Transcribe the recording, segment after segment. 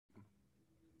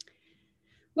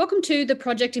Welcome to the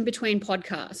Project in Between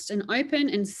podcast, an open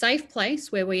and safe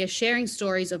place where we are sharing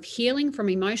stories of healing from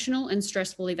emotional and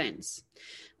stressful events.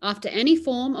 After any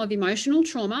form of emotional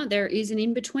trauma, there is an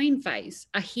in-between phase,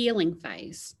 a healing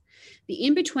phase. The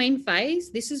in-between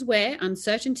phase, this is where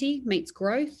uncertainty meets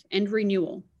growth and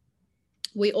renewal.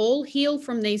 We all heal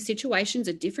from these situations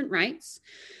at different rates.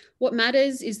 What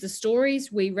matters is the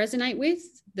stories we resonate with,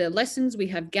 the lessons we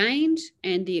have gained,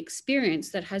 and the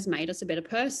experience that has made us a better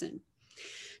person.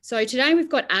 So today we've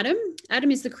got Adam. Adam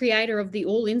is the creator of the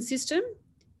All In system.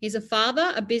 He's a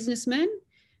father, a businessman,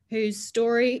 whose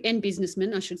story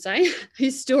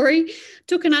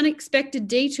took an unexpected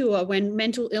detour when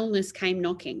mental illness came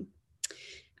knocking.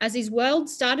 As his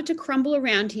world started to crumble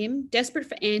around him, desperate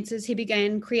for answers, he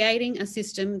began creating a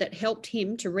system that helped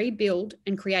him to rebuild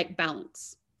and create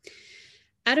balance.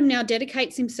 Adam now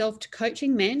dedicates himself to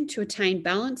coaching men to attain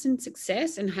balance and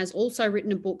success, and has also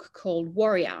written a book called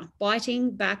Warrior, Biting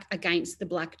Back Against the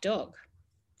Black Dog.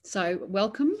 So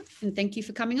welcome and thank you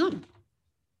for coming on.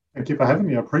 Thank you for having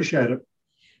me. I appreciate it.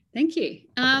 Thank you.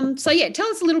 Tell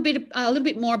us a little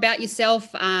bit more about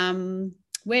yourself.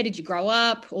 Where did you grow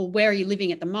up, or where are you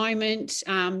living at the moment? Just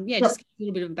give a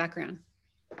little bit of a background.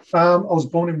 I was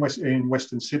born in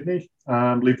Western Sydney,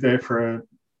 lived there for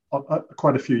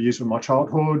quite a few years of my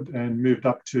childhood, and moved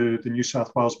up to the New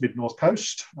South Wales mid-north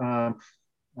coast, a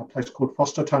place called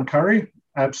Foster Tuncurry.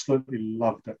 Absolutely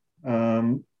loved it.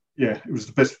 It was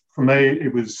the best for me.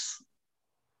 It was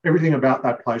everything about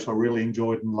that place I really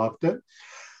enjoyed and loved it.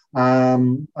 I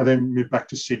then moved back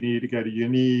to Sydney to go to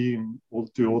uni and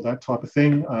do all that type of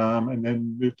thing, and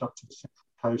then moved up to the Central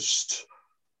Coast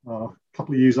a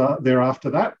couple of years thereafter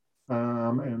that.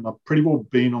 And I've pretty well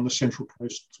been on the Central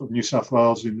Coast of New South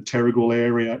Wales in the Terrigal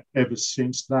area ever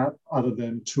since that, other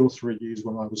than 2 or 3 years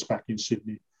when I was back in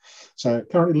Sydney. So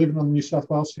currently living on the New South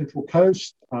Wales Central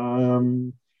Coast.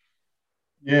 Life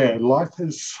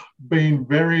has been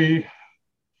very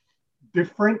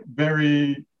different,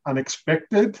 very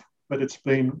unexpected, but it's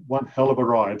been one hell of a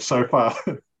ride so far.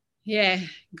 Yeah,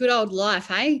 good old life,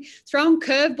 hey? Throwing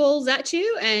curveballs at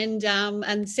you and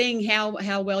seeing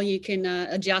how well you can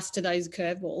adjust to those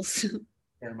curveballs.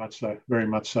 Very much so, very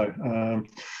much so.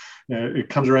 It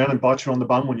comes around and bites you on the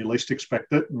bum when you least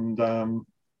expect it, and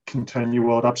can turn your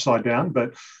world upside down.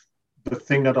 But the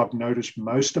thing that I've noticed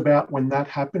most about when that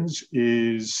happens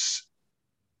is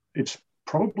it's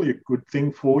probably a good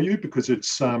thing for you, because it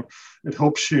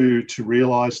helps you to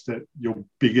realise that you're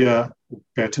bigger,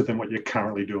 better than what you're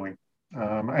currently doing,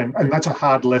 and that's a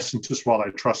hard lesson to swallow.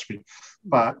 Trust me,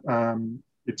 but and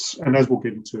as we'll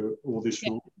get into all this,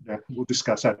 we'll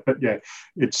discuss that. But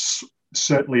it's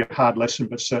certainly a hard lesson,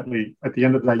 but certainly at the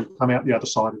end of the day, you come out the other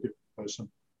side a different person.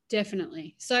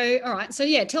 Definitely. So, all right. So,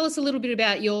 tell us a little bit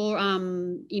about your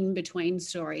in-between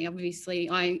story. Obviously,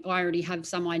 I already have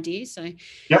some ideas. So,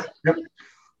 Yep. Bit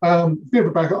of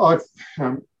a back.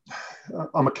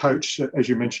 I'm a coach, as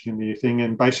you mentioned in the thing,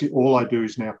 and basically all I do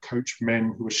is now coach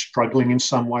men who are struggling in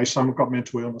some way. Some have got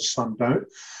mental illness, some don't,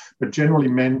 but generally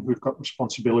men who've got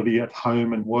responsibility at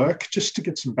home and work, just to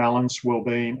get some balance,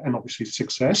 well-being, and obviously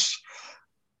success.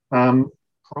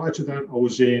 Prior to that, I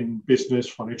was in business,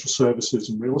 financial services,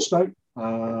 and real estate,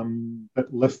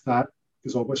 but left that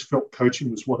because I always felt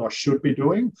coaching was what I should be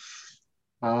doing.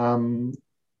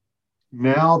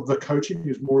 Now the coaching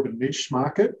is more of a niche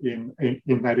market in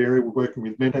that area. We're working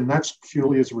with men, and that's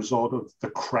purely as a result of the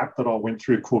crap that I went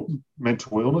through called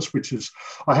mental illness, which is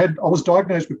I was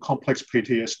diagnosed with complex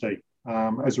PTSD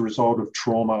as a result of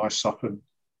trauma I suffered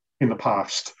in the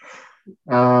past.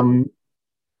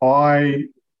 I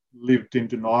lived in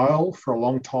denial for a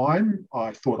long time.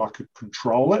 I thought I could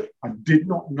control it. I did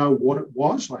not know what it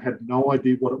was. I had no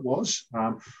idea what it was.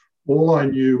 All I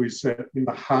knew is that in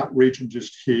the heart region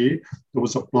just here, there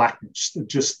was a blackness that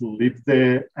just lived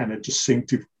there, and it just seemed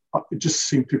to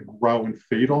grow and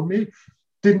feed on me.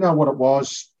 Didn't know what it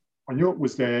was. I knew it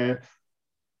was there.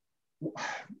 Look,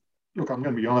 I'm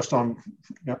going to be honest. I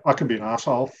can be an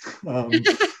arsehole.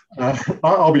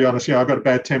 I'll be honest. I've got a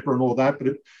bad temper and all that,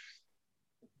 but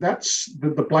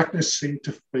the blackness seemed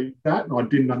to feed that, and I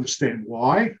didn't understand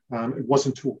why. It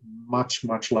wasn't until much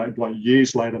later, like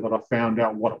years later, that I found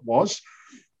out what it was.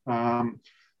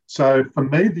 So for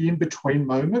me, the in-between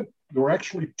moment, there were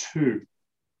actually two.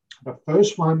 The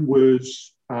first one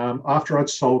was after I'd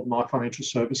sold my financial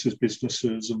services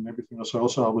businesses and everything else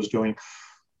I was doing,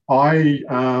 I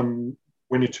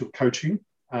went into coaching,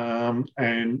 and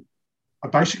I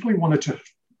basically wanted to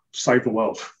save the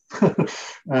world.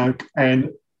 And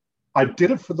I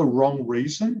did it for the wrong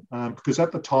reason, because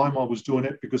at the time I was doing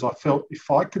it because I felt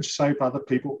if I could save other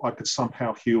people, I could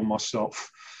somehow heal myself.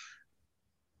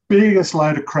 biggest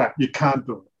load of crap. You can't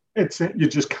do it. You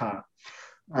just can't.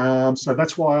 So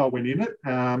that's why I went in it.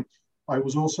 I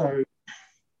was also,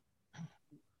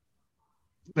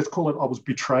 let's call it, I was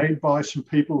betrayed by some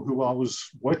people who I was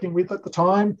working with at the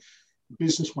time. The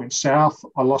business went south.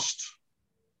 I lost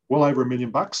well over $1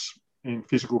 million in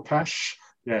physical cash.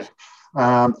 Yeah.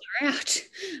 My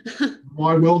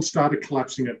world started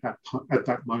collapsing at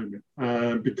that moment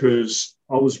because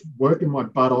I was working my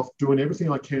butt off, doing everything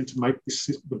I can to make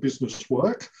the business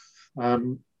work.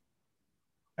 And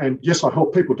yes, I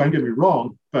help people, don't get me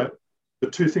wrong, but the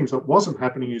two things that wasn't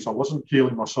happening is I wasn't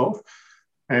healing myself.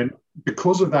 And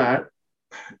because of that,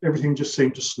 everything just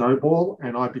seemed to snowball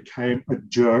and I became a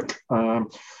jerk. I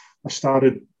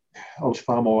was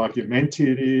far more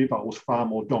argumentative. I was far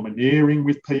more domineering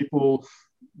with people.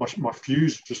 My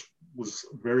fuse just was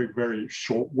very, very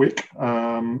short wick.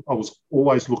 I was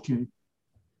always looking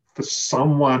for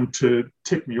someone to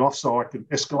tick me off so I could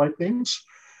escalate things.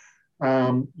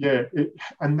 And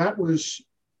that was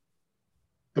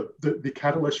the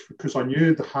catalyst, because I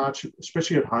knew the hardship,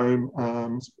 especially at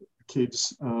home,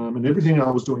 kids and everything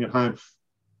I was doing at home.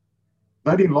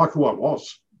 They didn't like who I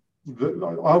was.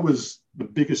 I was the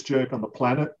biggest jerk on the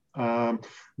planet.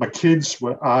 My kids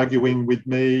were arguing with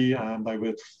me. They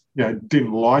were,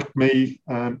 didn't like me,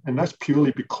 and that's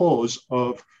purely because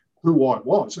of who I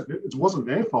was. It wasn't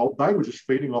their fault. They were just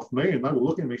feeding off me, and they were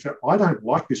looking at me and saying, "I don't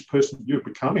like this person you're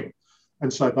becoming."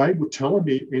 And so they were telling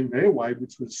me in their way,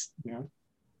 which was,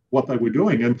 what they were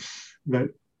doing. And that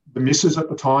the missus at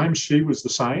the time, she was the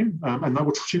same, and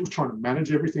she was trying to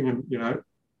manage everything, and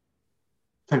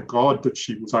thank God that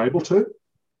she was able to.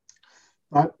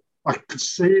 But I could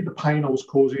see the pain I was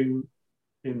causing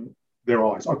in their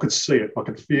eyes. I could see it. I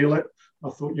could feel it. I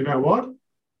thought, you know what?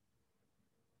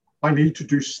 I need to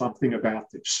do something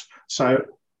about this. So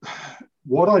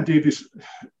what I did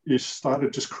is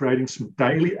started just creating some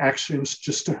daily actions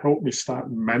just to help me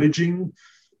start managing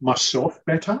myself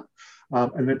better,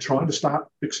 and then trying to start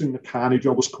fixing the carnage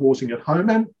I was causing at home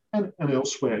and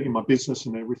elsewhere in my business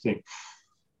and everything.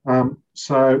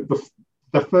 So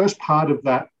the first part of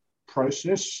that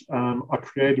process, I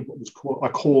created what was called, I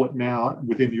call it now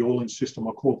within the All In system,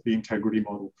 I call it the integrity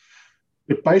model.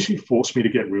 It basically forced me to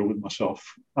get real with myself,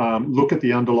 look at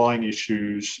the underlying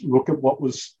issues, look at what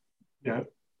was,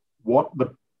 what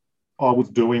I was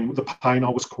doing, the pain I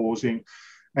was causing,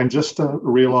 and just to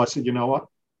realize that, you know what,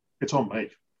 it's on me.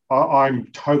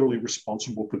 I'm totally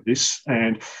responsible for this.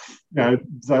 And there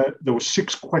were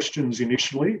 6 questions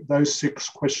initially. Those 6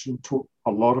 questions took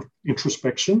a lot of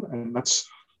introspection, and that's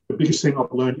the biggest thing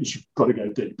I've learned is you've got to go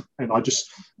deep. And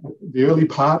the early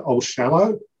part, I was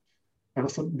shallow, and I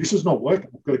thought, this is not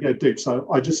working. I've got to go deep. So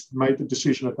I just made the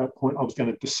decision at that point I was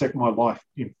going to dissect my life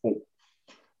in full.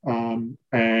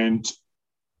 And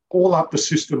all up the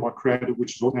system I created,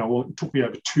 which is it took me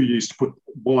over 2 years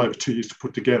to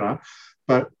put together.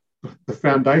 But the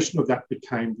foundation of that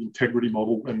became the integrity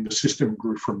model, and the system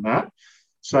grew from that.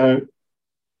 So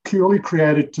purely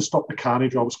created to stop the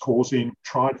carnage I was causing,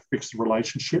 try to fix the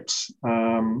relationships,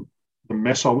 the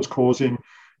mess I was causing.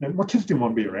 And my kids didn't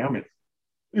want to be around me.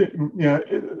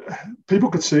 People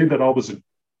could see that I wasn't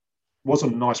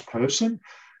a nice person,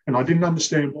 and I didn't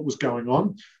understand what was going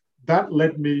on. That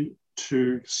led me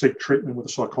to seek treatment with a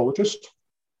psychologist,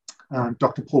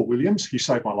 Dr. Paul Williams. He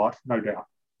saved my life, no doubt.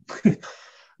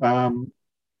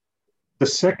 The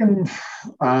second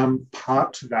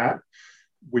part to that,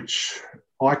 which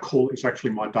I call is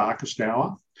actually my darkest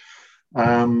hour,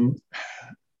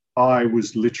 I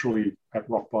was literally at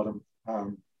rock bottom.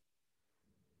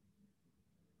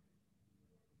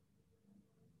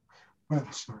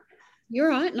 Sorry. You're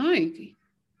right. No.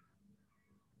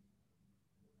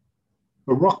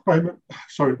 The rock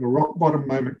bottom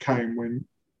moment came when,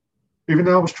 even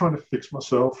though I was trying to fix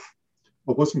myself,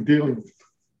 I wasn't dealing with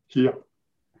here.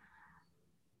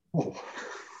 Oh.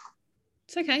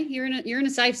 It's okay. You're in a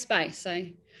safe space. So.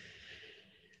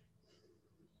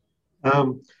 I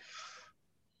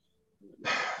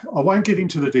won't get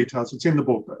into the details. It's in the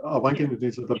book. I won't get into the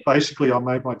details. But basically, I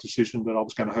made my decision that I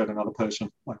was going to hurt another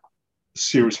person, like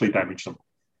seriously damage them.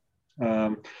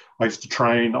 I used to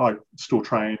train. I still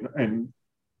train, and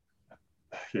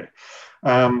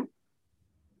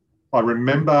I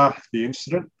remember the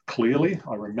incident clearly.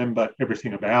 I remember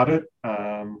everything about it,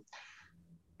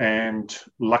 and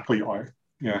luckily,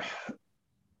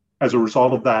 as a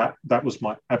result of that, that was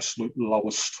my absolute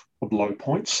lowest of low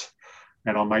points.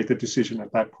 And I made the decision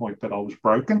at that point that I was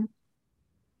broken.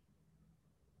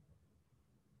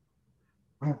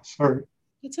 Oh, sorry.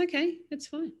 It's okay. It's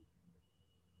fine.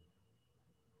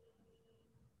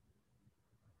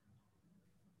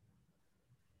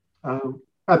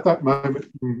 at that moment,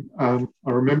 I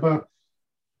remember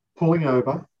pulling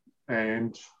over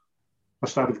and I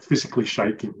started physically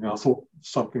shaking. And I thought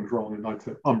something's wrong, and I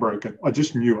thought, I'm broken. I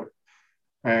just knew it.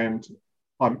 And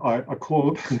I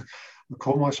called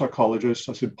my psychologist.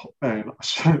 I said, and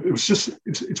it was just,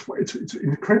 it's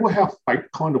incredible how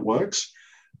fate kind of works.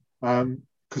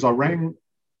 Because I rang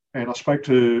and I spoke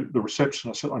to the reception.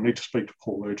 I said, I need to speak to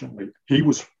Paul urgently. He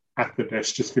was at the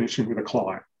desk just finishing with a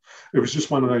client. It was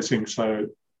just one of those things. So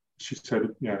she said,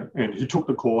 yeah, and he took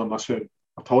the call, and I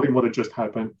told him what had just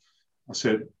happened. He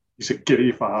said, get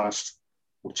here fast.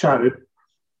 We chatted,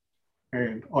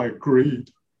 and I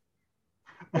agreed.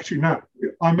 Actually, no,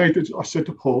 I said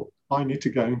to Paul, I need to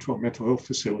go into a mental health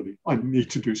facility. I need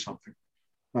to do something.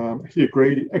 He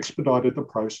agreed. He expedited the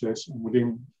process, and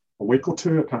within a week or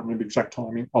two, I can't remember the exact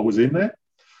timing, I was in there.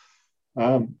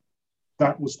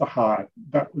 That was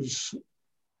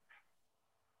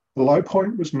the low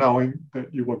point was knowing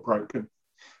that you were broken.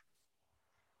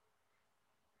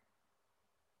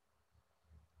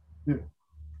 Yeah,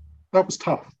 that was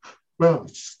tough. Well,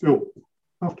 still,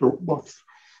 after what,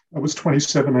 that was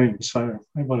 2017, so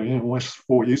almost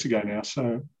 4 years ago now.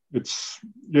 So it's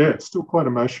still quite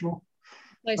emotional.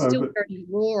 They're still very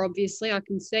raw, obviously. I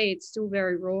can see it's still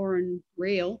very raw and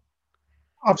real.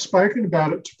 I've spoken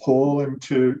about it to Paul and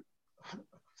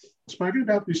spoken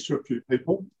about this to a few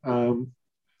people.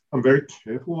 I'm very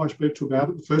careful who I speak to about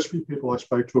it. The first few people I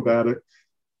spoke to about it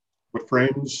were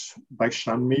friends. They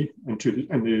shunned me, and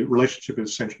the relationship has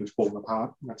essentially fallen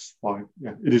apart. That's why,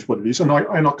 it is what it is. And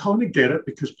I kind of get it,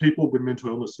 because people with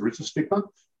mental illness, there is a stigma.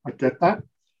 I get that.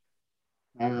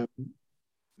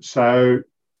 So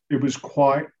it was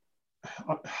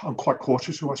I'm quite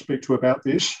cautious who I speak to about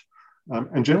this.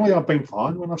 And generally I've been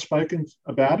fine when I've spoken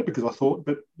about it, because I thought,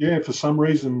 but for some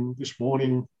reason this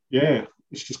morning,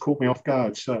 it's just caught me off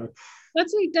guard. So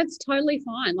that's totally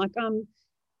fine.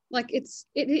 It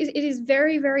is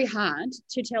very, very hard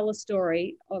to tell a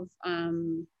story of,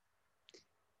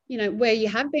 where you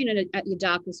have been at your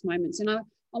darkest moments. And I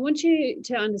want you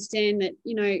to understand that,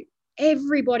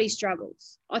 everybody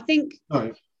struggles. I think,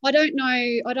 I don't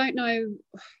know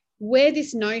where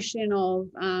this notion of,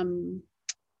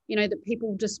 that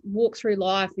people just walk through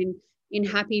life in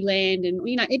happy land, and,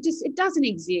 it doesn't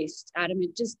exist, Adam.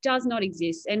 It just does not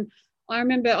exist. And I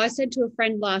remember I said to a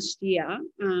friend last year,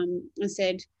 I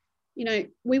said,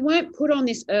 we weren't put on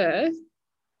this earth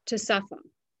to suffer,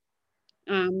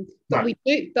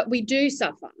 but we do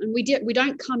suffer, and we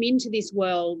don't come into this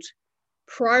world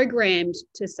programmed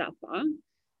to suffer,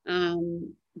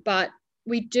 but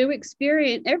we do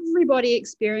experience. Everybody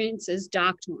experiences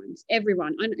dark times.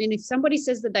 Everyone, and if somebody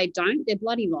says that they don't, they're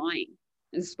bloody lying.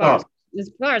 As far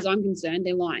as I'm concerned,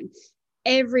 they're lying.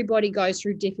 Everybody goes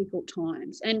through difficult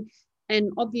times, and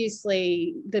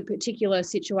obviously the particular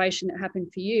situation that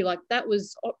happened for you, that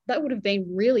would have been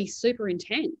really super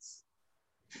intense.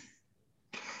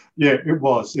 Yeah, it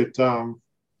was. I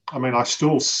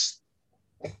still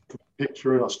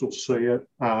picture it. I still see it.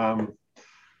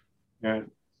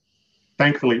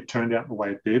 Thankfully, it turned out the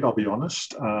way it did, I'll be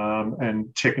honest.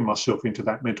 And checking myself into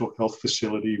that mental health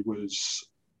facility was,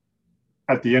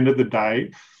 at the end of the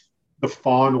day, the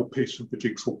final piece of the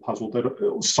jigsaw puzzle.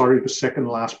 The second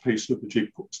last piece of the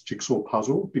jigsaw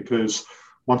puzzle, because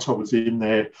once I was in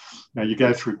there, you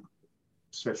go through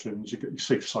sessions, you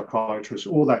see psychiatrists,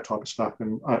 all that type of stuff.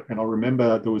 And I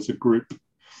remember there was a group.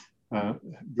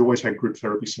 You always had group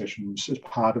therapy sessions as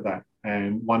part of that.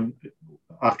 And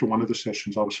after one of the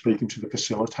sessions, I was speaking to the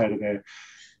facilitator there,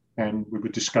 and we were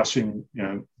discussing,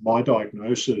 my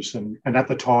diagnosis. And at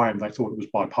the time, they thought it was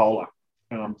bipolar.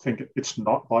 And I'm thinking, it's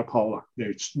not bipolar.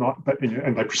 It's not. But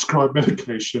and they prescribe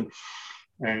medication.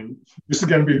 And this is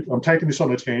going to be. I'm taking this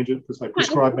on a tangent, because they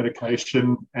prescribe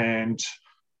medication, and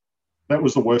that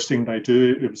was the worst thing they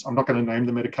do. I'm not going to name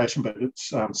the medication, but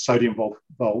it's sodium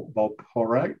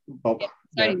valproate.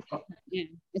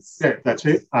 That's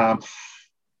it.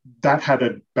 That had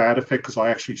a bad effect, because I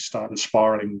actually started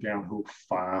spiraling downhill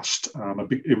fast. I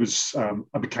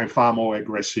became far more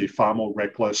aggressive, far more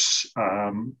reckless.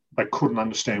 They couldn't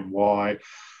understand why.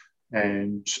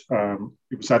 And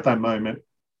it was at that moment.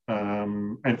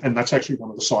 And that's actually one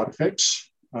of the side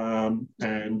effects.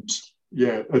 It's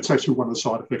actually one of the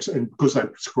side effects. And because they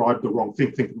prescribed the wrong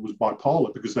thing, thinking it was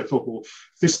bipolar, because they thought, well, if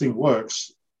this thing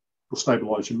works, it'll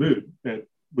stabilize your mood. It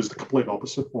was the complete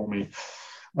opposite for me.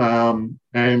 I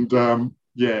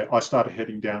started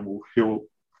heading downhill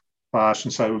fast.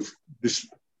 And so this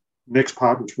next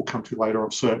part, which we'll come to later,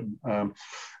 I'm certain,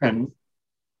 and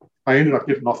I ended up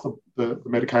getting off the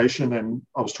medication, and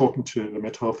I was talking to the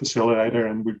mental health facilitator,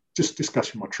 and we were just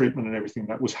discussing my treatment and everything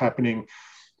that was happening.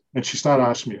 And she started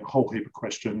asking me a whole heap of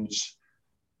questions.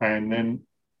 And then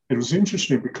it was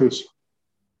interesting because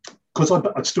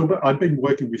I'd been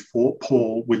working with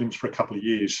Paul Williams for a couple of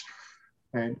years,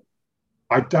 and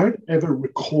I don't ever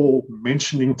recall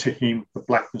mentioning to him the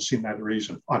blackness in that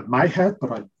reason. I may have,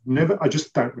 but I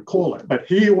just don't recall it. But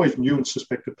he always knew and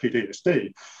suspected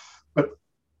PTSD, but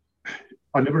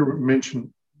I never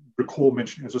recall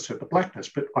mentioning, as I said, the blackness.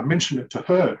 But I mentioned it to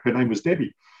her. Her name was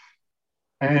Debbie,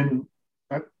 and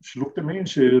she looked at me and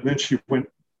then she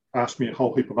asked me a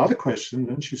whole heap of other questions,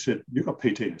 and she said, "You've got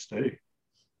PTSD."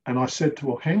 And I said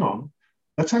to her, "Hang on,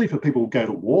 that's only for people who go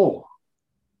to war."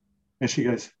 And she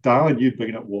goes, "Darling, you've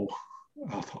been at war."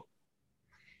 I thought,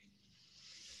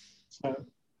 so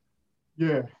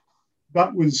yeah,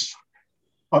 that was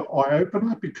an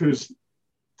eye-opener because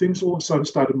things all of a sudden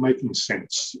started making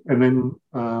sense. And then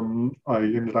I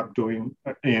ended up doing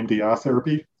EMDR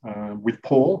therapy with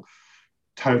Paul.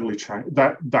 Totally changed.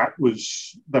 The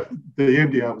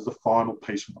EMDR was the final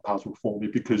piece of the puzzle for me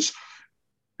because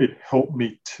it helped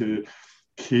me to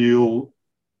heal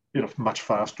in a much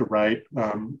faster rate.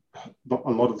 A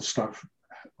lot of the stuff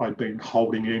I'd been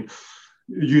holding in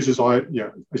uses as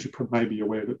you may be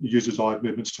aware, that uses eye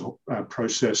movements to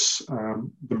process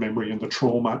the memory and the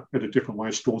trauma in a different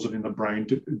way, stores it in the brain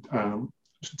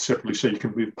separately, so you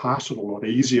can move past it a lot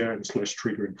easier and it's less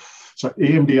triggering. So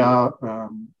EMDR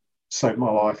saved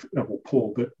my life, well,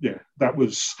 Paul. But yeah, that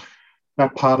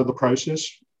part of the process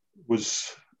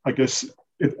was, I guess,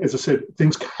 as I said,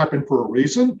 things happen for a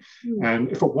reason. And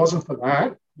if it wasn't for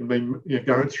that, I mean,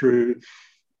 going through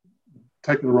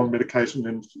taking the wrong medication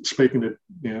and speaking to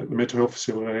the mental health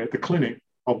facility at the clinic,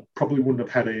 I probably wouldn't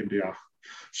have had EMDR.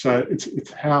 So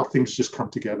it's how things just come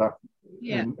together.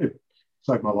 Yeah. And it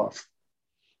saved my life.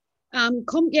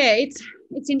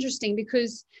 It's interesting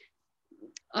because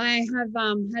I have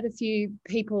had a few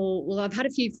people, I've had a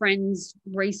few friends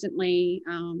recently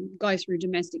go through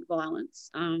domestic violence.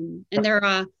 And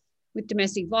with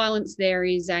domestic violence,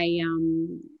 there's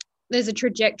a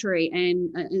trajectory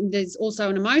and there's also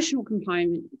an emotional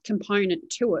component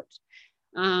to it.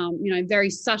 Very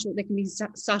subtle, there can be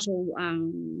subtle,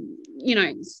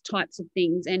 types of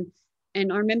things.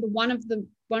 And I remember one of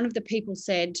the people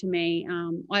said to me,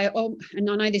 and I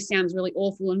know this sounds really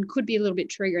awful and could be a little bit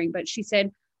triggering, but she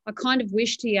said, "I kind of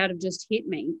wished he had have just hit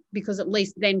me because at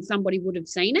least then somebody would have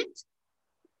seen it,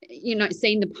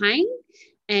 seen the pain."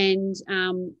 And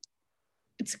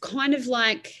it's kind of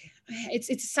like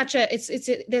there's such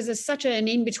an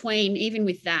in between even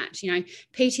with that.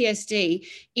 PTSD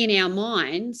in our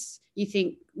minds, you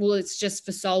think, well, it's just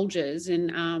for soldiers,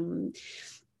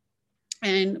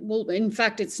 and well, in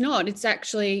fact, it's not. It's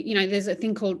actually, there's a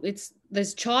thing called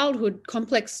there's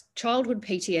complex childhood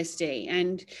PTSD,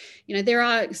 and there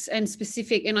are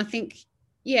specific, and I think,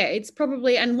 it's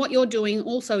probably, and what you're doing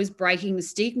also is breaking the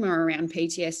stigma around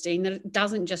PTSD, and that it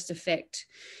doesn't just affect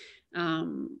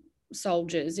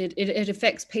soldiers. It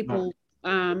affects people,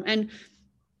 and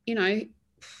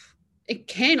it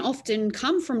can often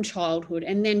come from childhood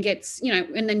and then gets,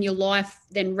 and then your life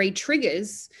then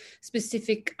re-triggers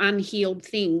specific unhealed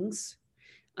things.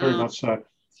 Very much so.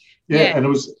 Yeah.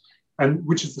 And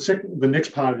which is the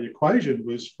next part of the equation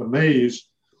was for me is,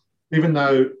 even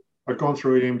though I'd gone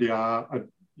through EMDR,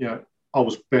 I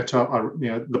was better.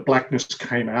 The blackness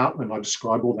came out, and I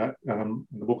describe all that in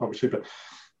the book, obviously, but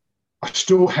I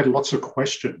still had lots of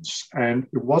questions. And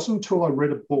it wasn't until I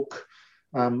read a book,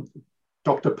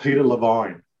 Dr. Peter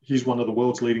Levine, he's one of the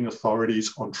world's leading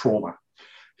authorities on trauma.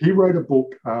 He wrote a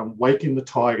book, Waking the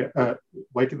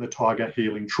Tiger,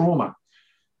 Healing Trauma.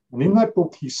 And in that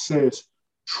book, he says,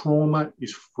 trauma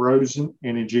is frozen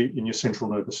energy in your central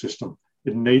nervous system.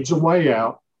 It needs a way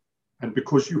out. And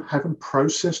because you haven't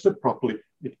processed it properly,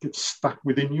 it gets stuck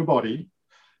within your body,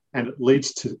 and it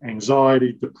leads to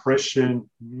anxiety, depression,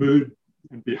 mood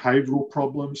and behavioral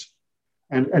problems.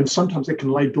 And sometimes it can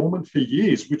lay dormant for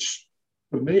years, which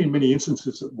for me, in many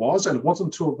instances, it was. And it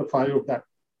wasn't until the failure of that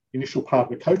initial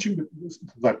part of the coaching,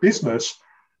 that business,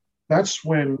 that's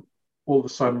when all of a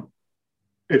sudden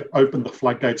it opened the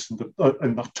floodgates, and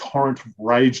the torrent of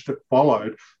rage that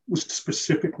followed was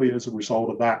specifically as a result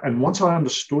of that. And once I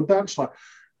understood that, it's like,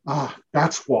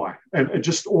 that's why. And it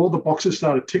just, all the boxes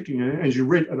started ticking. And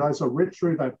as I read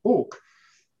through that book,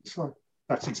 it's like,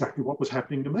 that's exactly what was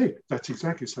happening to me. That's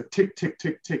exactly. So tick, tick,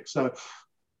 tick, tick. So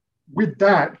with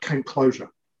that came closure,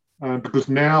 because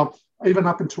now, even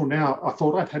up until now, I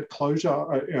thought I'd had closure.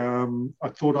 I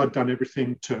thought I'd done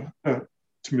everything to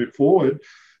move forward,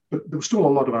 but there was still a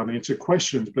lot of unanswered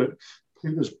questions. But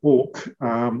Peter's book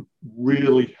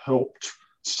really helped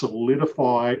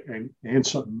solidify and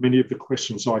answer many of the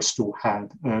questions I still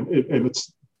had. And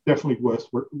it's definitely worth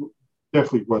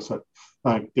it.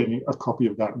 Getting a copy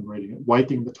of that and reading it.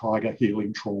 Waking the Tiger,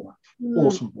 Healing Trauma.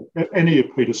 Awesome book. Any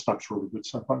of Peter's stuff's really good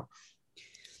so far.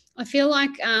 I feel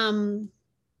like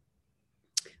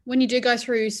when you do go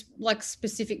through like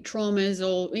specific traumas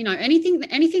or, you know,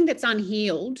 anything that's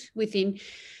unhealed within,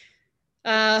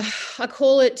 I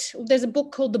call it, there's a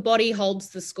book called The Body Holds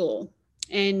the Score.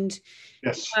 And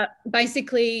yes,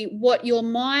 basically what your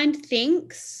mind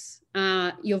thinks,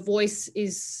 your voice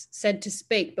is said to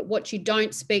speak, but what you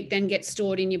don't speak then gets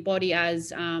stored in your body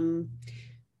as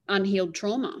unhealed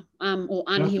trauma or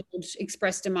unhealed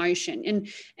expressed emotion.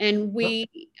 And we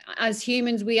as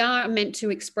humans, we are meant to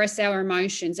express our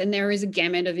emotions, and there is a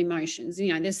gamut of emotions.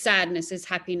 You know, there's sadness, there's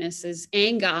happiness, there's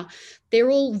anger. They're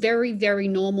all very, very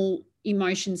normal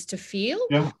emotions to feel.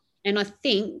 And I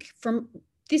think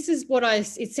this is what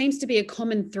it seems to be a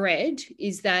common thread,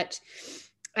 is that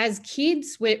as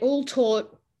kids we're all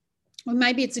taught, or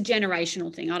maybe it's a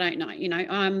generational thing, I don't know, you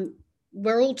know,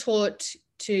 we're all taught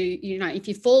to, you know, if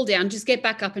you fall down, just get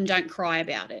back up and don't cry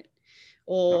about it,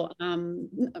 or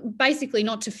basically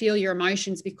not to feel your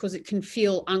emotions because it can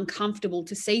feel uncomfortable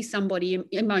to see somebody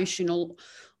emotional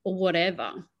or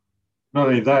whatever. Not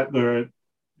only that, there are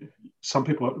some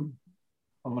people,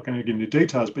 I'm not going to get into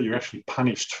details, but you're actually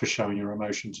punished for showing your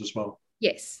emotions as well.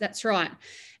 Yes, that's right.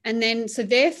 And then, so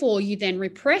therefore you then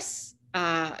repress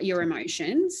your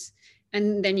emotions,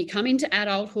 and then you come into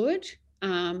adulthood.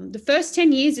 The first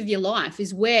 10 years of your life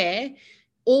is where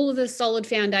all of the solid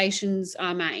foundations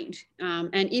are made.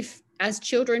 And if, as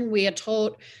children, we are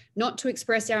taught not to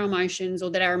express our emotions, or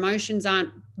that our emotions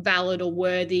aren't valid or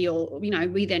worthy, or, you know,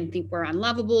 we then think we're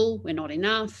unlovable, we're not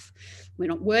enough, we're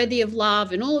not worthy of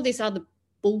love, and all of this other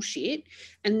bullshit.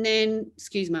 And then,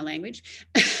 excuse my language,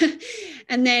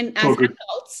 and then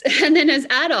as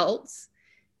adults,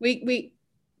 we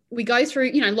go through,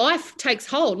 you know, life takes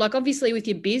hold. Like obviously with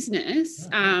your business,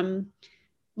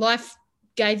 life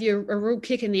gave you a real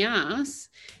kick in the ass,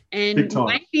 and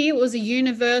maybe it was a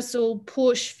universal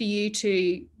push for you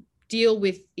to deal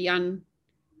with the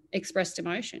unexpressed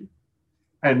emotion.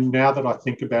 And now that I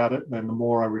think about it, and the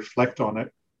more I reflect on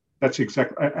it, that's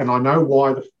exactly, and I know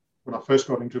why when I first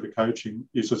got into the coaching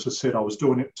is, as I said, I was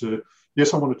doing it to,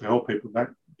 yes, I wanted to help people. That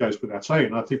goes without saying.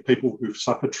 And I think people who've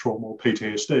suffered trauma or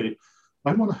PTSD,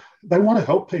 they want to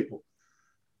help people.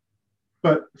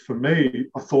 But for me,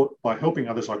 I thought by helping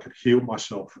others, I could heal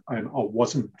myself, and I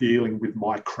wasn't dealing with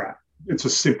my crap. It's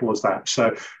as simple as that.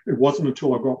 So it wasn't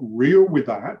until I got real with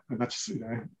that, and that's, you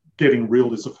know, getting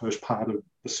real is the first part of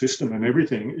the system and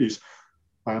everything, is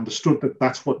I understood that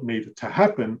that's what needed to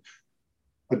happen.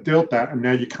 I dealt that, and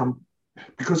now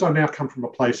because I now come from a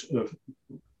place of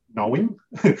knowing.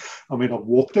 I mean, I've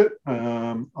walked it.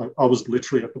 I was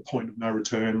literally at the point of no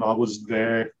return. I was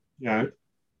there, you know,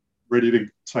 ready to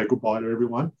say goodbye to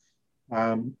everyone.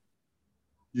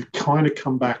 You kind of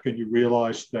come back and you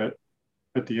realise that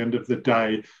at the end of the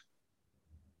day,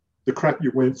 the crap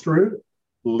you went through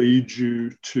leads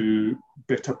you to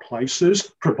better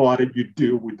places, provided you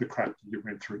deal with the crap that you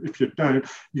went through. If you don't,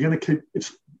 you're going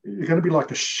to be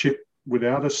like a ship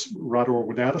without a rudder or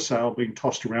without a sail, being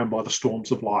tossed around by the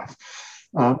storms of life.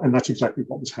 And that's exactly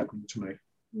what was happening to me.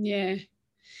 Yeah.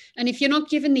 And if you're not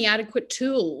given the adequate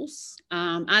tools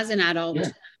as an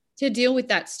adult to deal with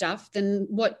that stuff, then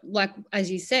what, like, as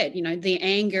you said, you know, the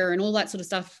anger and all that sort of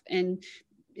stuff, and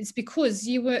it's because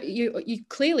you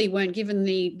clearly weren't given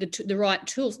the right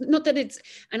tools. Not that it's,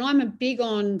 and I'm a big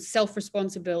on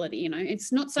self-responsibility, you know,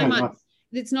 it's not so much,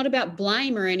 it's not about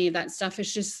blame or any of that stuff.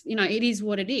 It's just, you know, it is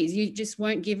what it is. You just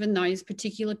weren't given those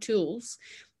particular tools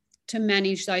to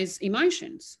manage those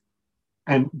emotions.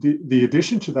 And the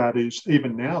addition to that is,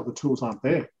 even now, the tools aren't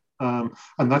there.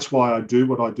 And that's why I do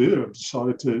what I do. I've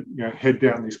decided to, you know, head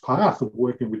down this path of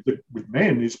working with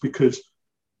men, is because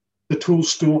the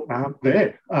tools still aren't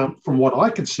there, from what I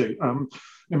can see.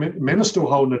 Men are still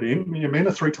holding it in. Men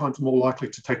are 3 times more likely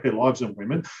to take their lives than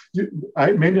women.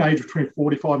 Men aged between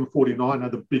 45 and 49 are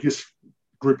the biggest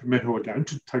group of men who are going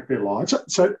to take their lives.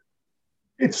 So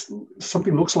it's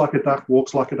something looks like a duck,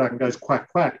 walks like a duck, and goes quack,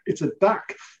 quack. It's a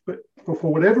duck. But for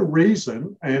whatever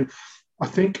reason, and I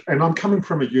think, and I'm coming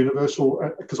from a universal,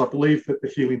 because I believe that the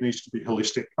healing needs to be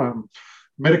holistic.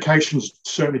 Medications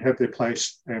certainly have their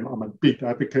place, and I'm a big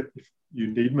advocate. If you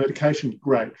need medication,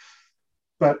 great.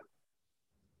 But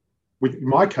in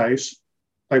my case,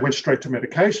 they went straight to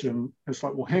medication. It's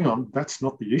like, well, hang on, that's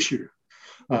not the issue.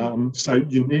 So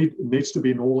it needs to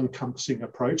be an all-encompassing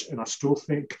approach, and I still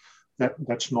think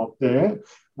that's not there.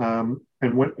 And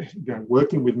when, you know,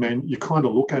 working with men, you kind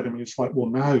of look at them and it's like, well,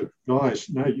 no, guys,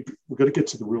 no, we've got to get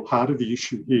to the real heart of the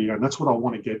issue here, and that's what I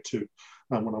want to get to.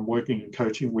 when I'm working and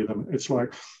coaching with them. It's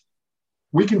like,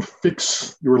 we can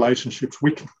fix your relationships,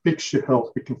 we can fix your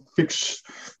health, we can fix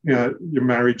your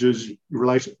marriages, your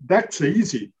relations. That's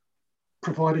easy,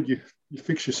 provided you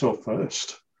fix yourself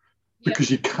first, because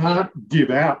you can't give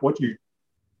out what you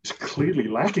is clearly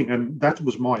lacking, and that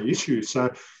was my issue.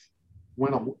 So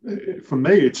for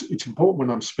me, it's important when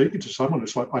I'm speaking to someone.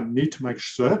 It's like, I need to make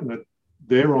certain that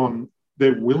they're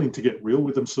willing to get real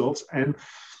with themselves, and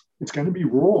it's going to be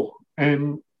raw,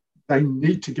 and they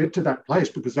need to get to that place,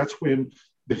 because that's when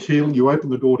the healing, you open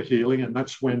the door to healing, and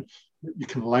that's when you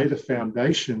can lay the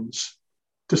foundations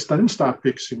to then start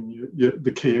fixing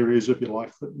the key areas of your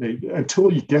life that need.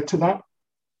 Until you get to that,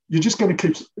 you're just going to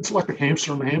keep, it's like a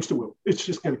hamster on the hamster wheel. It's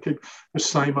just going to keep the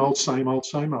same old, same old,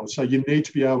 same old. So you need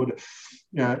to be able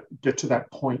to get to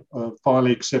that point of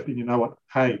finally accepting, you know what,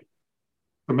 hey,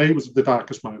 for me, it was the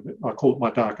darkest moment. I call it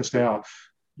my darkest hour.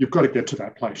 You've got to get to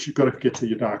that place. You've got to get to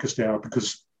your darkest hour,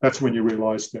 because that's when you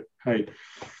realize that, hey,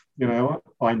 you know,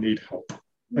 I need help.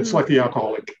 It's like the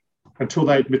alcoholic. Until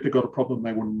they admit they've got a problem,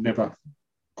 they will never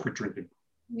quit drinking.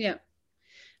 Yeah.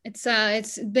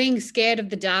 It's being scared of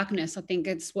the darkness. I think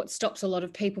it's what stops a lot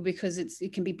of people, because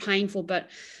it can be painful. But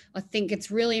I think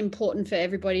it's really important for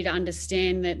everybody to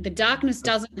understand that the darkness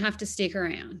doesn't have to stick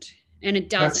around, and it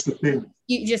doesn't. That's the thing.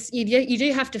 You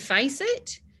do have to face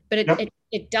it, but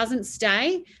it doesn't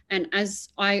stay. And as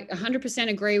I 100%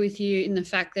 agree with you in the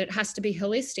fact that it has to be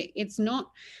holistic. It's not,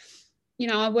 you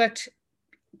know, I worked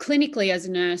clinically as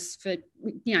a nurse for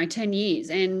 10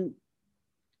 years, and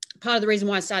part of the reason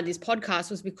why I started this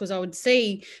podcast was because I would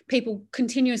see people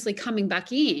continuously coming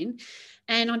back in,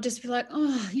 and I'd just be like,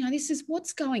 oh, you know, this is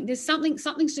what's going, there's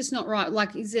something's just not right.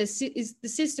 Like, is the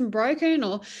system broken?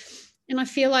 And I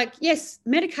feel like, yes,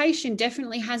 medication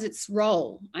definitely has its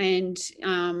role. And,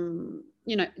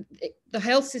 the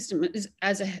health system is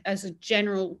as a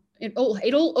general, it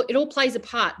all plays a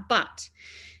part, but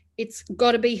it's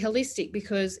got to be holistic,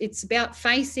 because it's about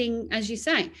facing, as you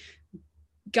say,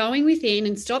 going within,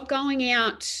 and stop going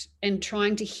out and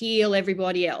trying to heal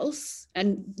everybody else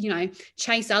and,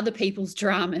 chase other people's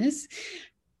dramas.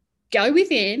 Go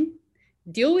within,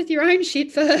 deal with your own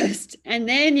shit first, and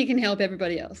then you can help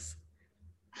everybody else.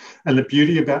 And the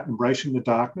beauty about embracing the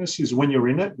darkness is when you're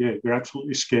in it, you're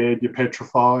absolutely scared, you're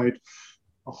petrified,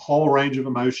 a whole range of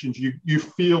emotions. You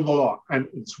feel a lot, and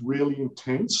it's really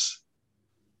intense,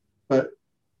 but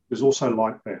there's also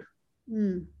light there.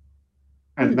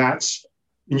 And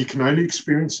and you can only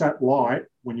experience that light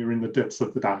when you're in the depths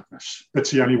of the darkness.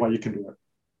 That's the only way you can do it.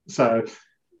 So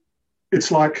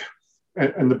it's like,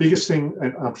 and the biggest thing,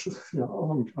 and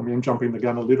I'm jumping the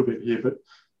gun a little bit here, but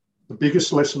the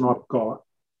biggest lesson I've got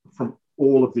from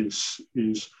all of this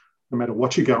is, no matter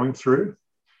what you're going through,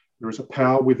 there is a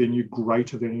power within you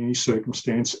greater than any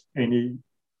circumstance, any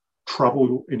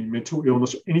trouble, any mental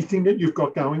illness, anything that you've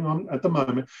got going on at the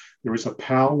moment. There is a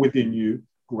power within you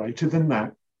greater than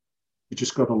that. You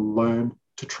just got to learn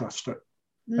to trust it.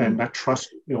 And that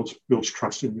trust builds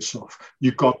trust in yourself.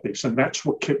 You got this. And that's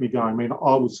what kept me going. I mean,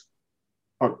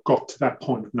 I got to that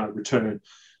point of no return.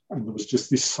 And there was just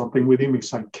this something within me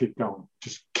saying, keep going,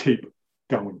 just keep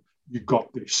going. You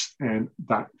got this. And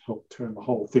that helped turn the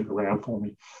whole thing around for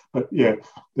me. But yeah,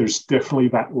 there's definitely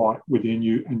that light within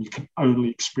you, and you can only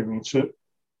experience it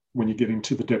when you get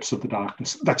into the depths of the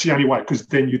darkness. That's the only way, because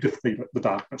then you defeat the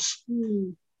darkness.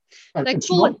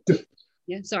 Sorry,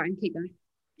 keep going.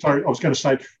 Sorry, I was going to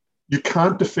say, you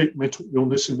can't defeat mental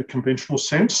illness in the conventional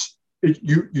sense.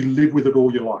 You live with it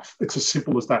all your life. It's as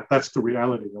simple as that. That's the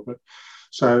reality of it.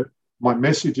 So my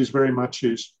message is very much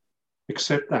is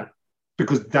accept that,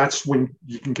 because that's when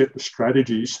you can get the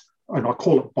strategies, and I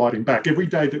call it biting back. Every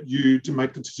day that you to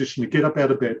make the decision to get up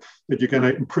out of bed, that you're going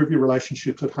to improve your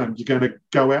relationships at home, you're going to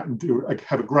go out and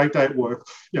have a great day at work,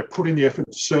 put in the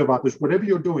effort to serve others, whatever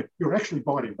you're doing, you're actually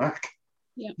biting back.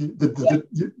 Yeah.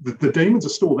 The demons are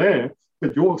still there,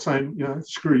 but you're saying,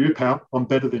 screw you, pal, I'm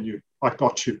better than you. I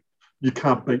got you. You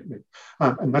can't beat me.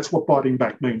 And that's what biting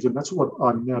back means. And that's what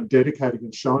I'm now dedicating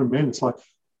and showing men. It's like,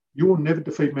 you will never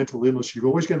defeat mental illness. You're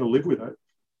always going to live with it.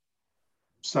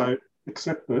 So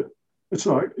accept it. It's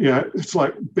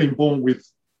like being born with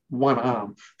one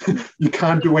arm. You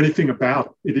can't do anything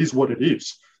about it. It is what it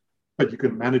is, but you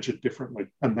can manage it differently.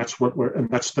 And that's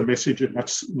that's the message. And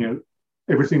that's,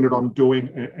 everything that I'm doing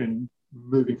and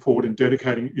moving forward and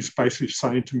dedicating is basically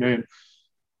saying to men,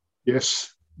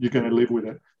 yes, you're going to live with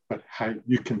it, but hey,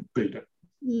 you can beat it.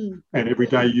 And every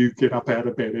day you get up out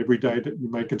of bed, every day that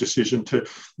you make a decision to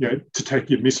take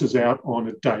your missus out on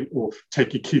a date or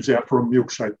take your kids out for a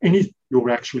milkshake, you're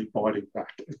actually biting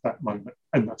back at that moment.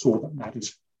 And that's all that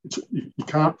matters. You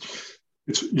can't,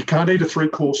 You can't eat a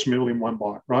 3-course meal in one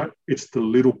bite, right? It's the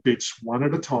little bits, one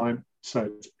at a time.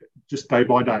 So just day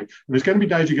by day. And there's going to be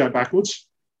days you go backwards.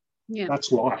 Yeah.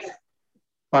 That's life.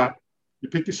 But you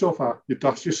pick yourself up, you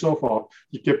dust yourself off,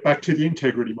 you get back to the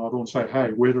integrity model and say, hey,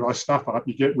 where did I stuff up?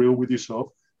 You get real with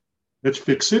yourself. Let's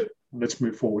fix it and let's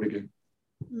move forward again.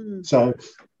 So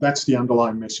that's the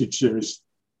underlying message. There is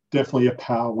definitely a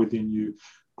power within you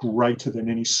greater than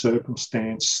any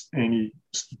circumstance, any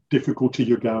difficulty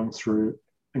you're going through,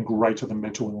 and greater than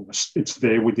mental illness. It's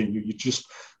there within you. You just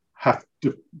have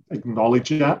to acknowledge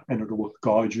that, and it will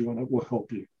guide you and it will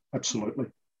help you. Absolutely.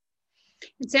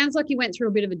 It sounds like you went through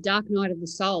a bit of a dark night of the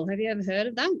soul. Have you ever heard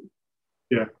of that?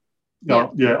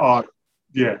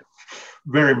 Yeah,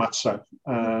 very much so.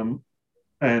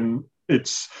 And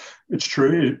it's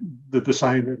true. The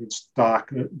saying that it's dark,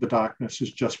 the darkness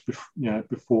is just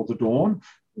before the dawn.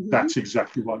 That's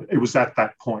exactly what it was. At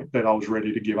that point that I was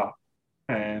ready to give up,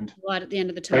 and right at the end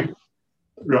of the tunnel.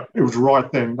 It was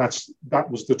right then. That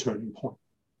was the turning point.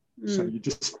 So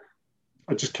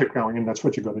I just kept going, and that's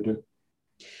what you got to do.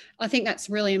 I think that's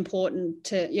really important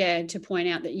to point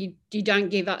out that you don't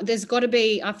give up. There's got to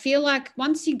be, I feel like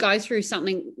once you go through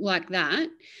something like that,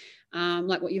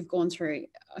 like what you've gone through,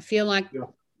 I feel like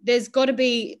there's got to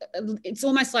be, it's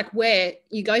almost like where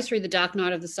you go through the dark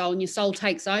night of the soul and your soul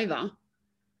takes over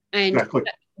and that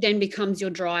then becomes your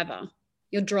driver.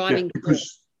 You're driving.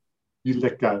 Because you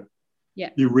let go. Yeah.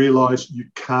 You realise you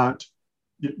can't,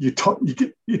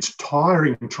 it's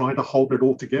tiring trying to hold it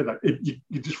all together. You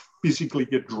just physically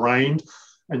get drained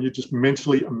and you're just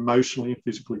mentally, emotionally, and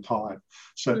physically tired.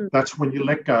 So that's when you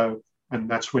let go, and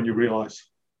that's when you realise,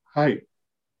 hey,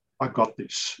 I got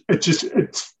this. It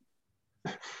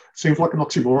seems like an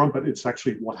oxymoron, but it's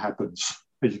actually what happens.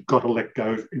 You've got to let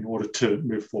go in order to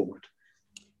move forward.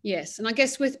 Yes, and I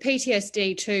guess with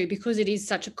PTSD too, because it is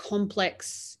such a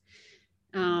complex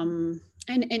and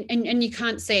you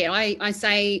can't see it.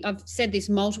 I've said this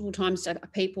multiple times to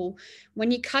people,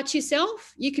 when you cut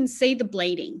yourself, you can see the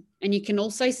bleeding and you can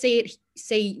also see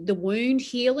the wound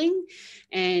healing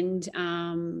and,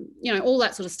 all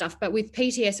that sort of stuff. But with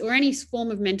PTSD or any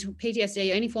form of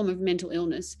PTSD, any form of mental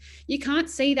illness, you can't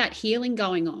see that healing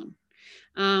going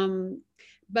on.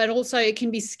 But also it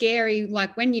can be scary.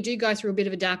 Like when you do go through a bit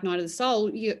of a dark night of the soul,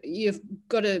 you've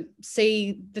got to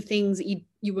see the things that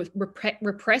you were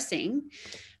repressing,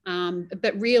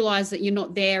 but realize that you're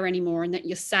not there anymore and that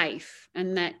you're safe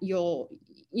and that you're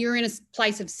in a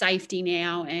place of safety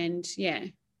now. And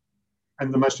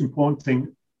And the most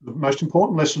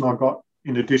important lesson I got,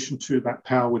 in addition to that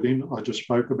power within I just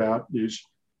spoke about, is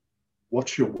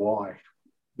what's your why?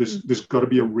 There's got to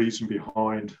be a reason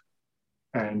behind.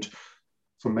 And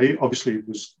for me, obviously, it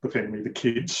was the family, the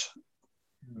kids.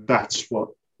 That's what,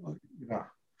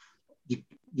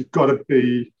 you've got to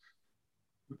be,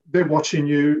 they're watching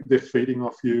you, they're feeding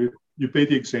off you, you be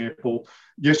the example.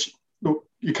 Yes, look,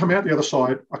 you come out the other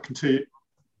side, I can tell you,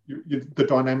 the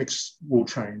dynamics will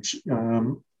change.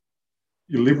 You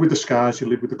live with the scars, you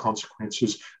live with the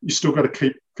consequences. You still got to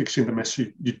keep fixing the mess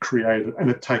you created, and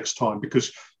it takes time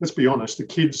because, let's be honest, the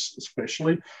kids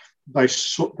especially, they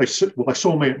saw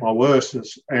me at my worst,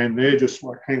 and they're just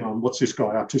like, hang on, what's this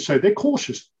guy up to? So they're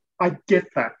cautious. I get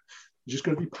that. You just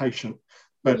got to be patient.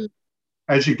 But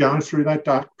as you're going through that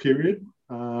dark period,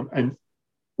 and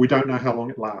we don't know how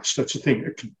long it lasts. That's the thing.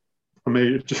 For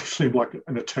me, it just seemed like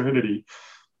an eternity.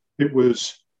 It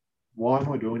was, why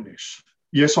am I doing this?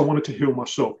 Yes, I wanted to heal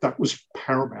myself. That was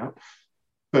paramount.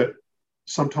 But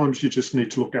sometimes you just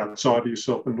need to look outside of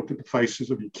yourself and look at the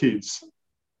faces of your kids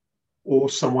or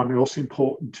someone else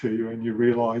important to you, and you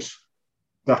realise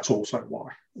that's also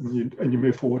why. And you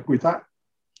move forward with that.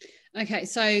 Okay,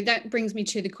 so that brings me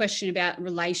to the question about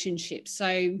relationships.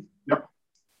 So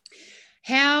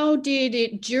how did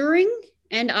it during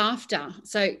and after?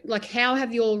 So like how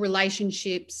have your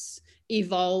relationships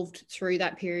evolved through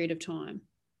that period of time?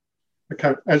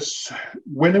 Okay,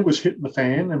 when it was hitting the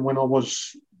fan and when I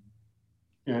was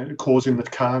causing the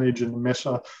carnage and the mess,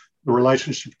 the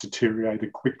relationship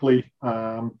deteriorated quickly.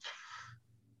 And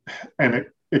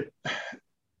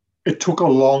it took a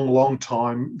long, long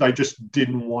time. They just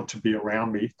didn't want to be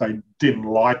around me. They didn't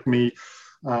like me.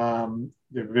 To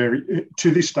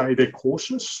this day, they're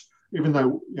cautious, even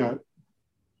though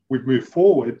we've moved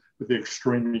forward, but they're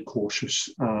extremely cautious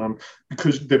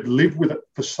because they've lived with it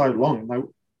for so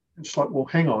long. It's like, well,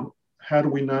 hang on, how do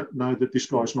we know that this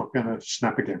guy's not going to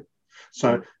snap again?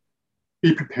 So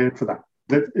be prepared for that.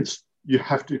 You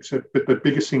have to accept, but the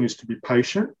biggest thing is to be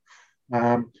patient.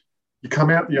 You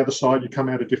come out the other side, you come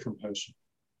out a different person.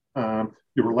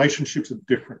 Your relationships are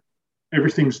different.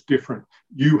 everything's different.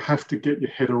 You have to get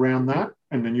your head around that.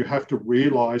 And then you have to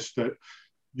realize that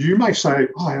you may say,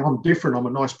 oh, I'm different. I'm a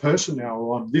nice person now,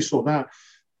 or I'm this or that.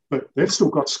 But they've still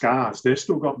got scars. They've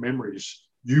still got memories.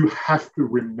 You have to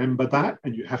remember that,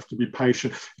 and you have to be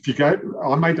patient. If you go,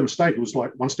 I made the mistake. It was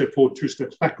like one step forward, two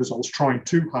steps back, because I was trying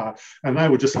too hard. And they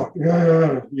were just like,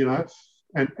 yeah, you know.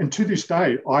 And to this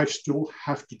day, I still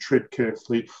have to tread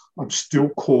carefully. I'm still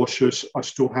cautious. I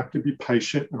still have to be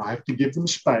patient, and I have to give them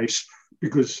space,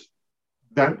 because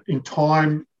that in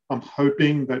time, I'm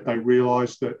hoping that they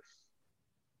realize that,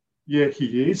 yeah,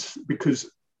 he is, because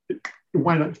it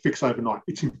won't fix overnight.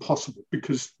 It's impossible,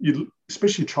 because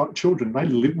especially children, they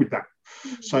live with that.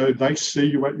 Mm-hmm. So they see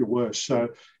you at your worst. So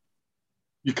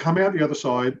you come out the other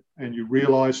side and you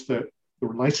realize that the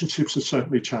relationships have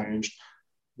certainly changed.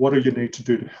 What do you need to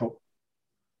do to help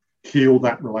heal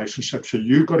that relationship? So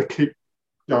you've got to keep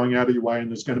going out of your way, and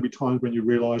there's going to be times when you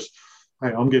realize, hey,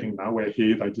 I'm getting nowhere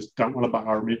here. They just don't want to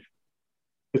borrow me.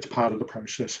 It's part of the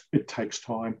process. It takes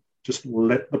time. Just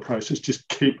let the process, just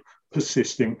keep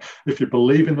persisting. If you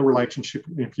believe in the relationship,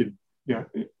 if you know,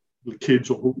 the kids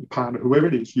or the partner, whoever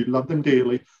it is, you love them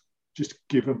dearly, just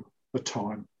give them the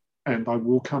time, and they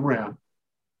will come around.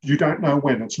 You don't know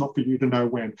when. It's not for you to know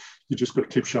when. You just got to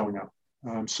keep showing up.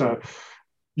 So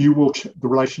you will. The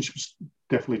relationships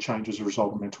definitely change as a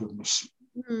result of mental illness,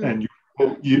 and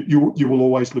you will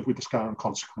always live with the scar and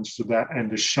consequences of that.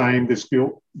 And there's shame, there's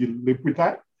guilt. You live with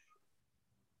that,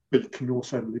 but you can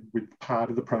also live with part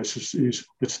of the process is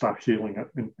let's start healing it,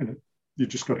 and you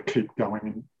just got to keep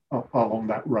going along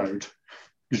that road,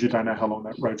 because you don't know how long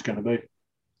that road's going to be.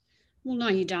 Well, no,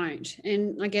 you don't.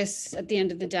 And I guess at the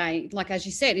end of the day, like as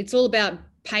you said, it's all about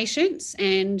patience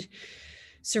and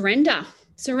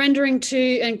surrendering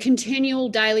to, and continual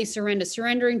daily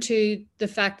surrendering to the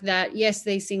fact that, yes,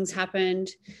 these things happened,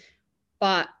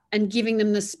 and giving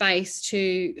them the space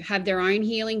to have their own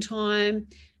healing time.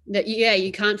 That, yeah,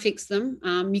 you can't fix them.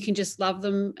 You can just love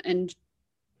them and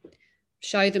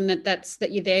show them that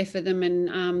you're there for them,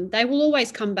 and they will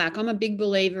always come back. I'm a big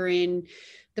believer in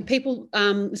the people,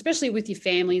 especially with your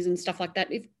families and stuff like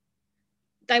that. If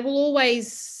they will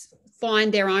always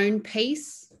find their own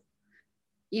peace,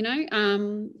 you know,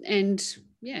 and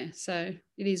yeah, so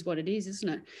it is what it is, isn't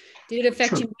it? Did it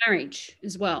affect your marriage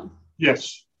as well?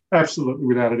 Yes, absolutely,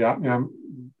 without a doubt.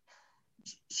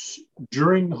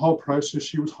 During the whole process,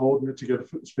 she was holding it together,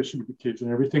 especially with the kids and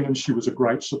everything, and she was a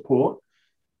great support.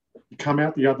 You come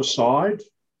out the other side,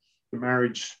 the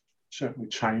marriage certainly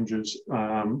changes,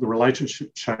 the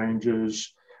relationship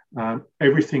changes,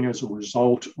 everything as a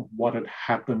result of what had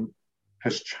happened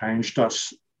has changed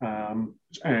us,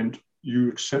 and you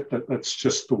accept that that's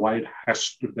just the way it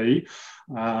has to be,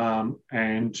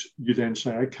 and you then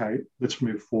say, okay, let's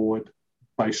move forward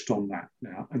based on that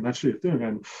now, and that's what you're doing.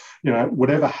 And you know,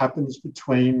 whatever happens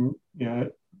between, you know,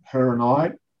 her and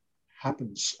I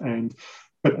happens,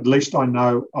 but at least I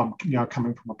know I'm, you know,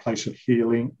 coming from a place of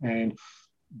healing and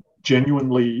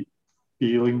genuinely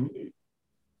feeling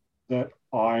that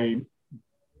I'm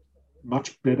a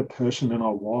much better person than I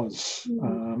was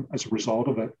as a result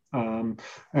of it, and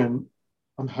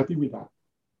I'm happy with that.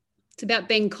 It's about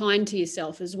being kind to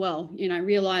yourself as well, you know,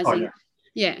 realizing,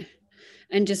 yeah,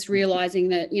 and just realizing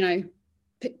that, you know,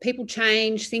 people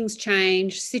change, things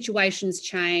change, situations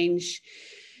change.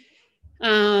 You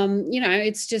know,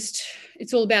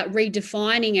 it's all about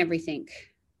redefining everything.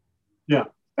 Yeah.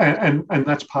 And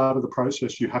that's part of the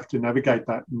process. You have to navigate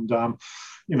that. And,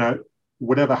 you know,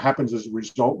 whatever happens as a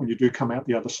result, when you do come out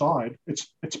the other side,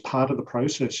 it's part of the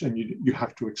process, and you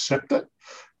have to accept it.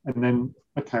 And then,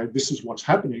 okay, this is what's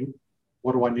happening.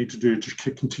 What do I need to do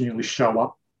to continually show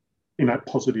up in that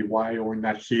positive way or in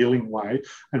that healing way?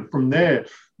 And from there,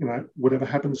 you know, whatever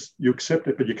happens, you accept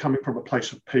it, but you're coming from a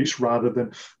place of peace rather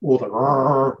than all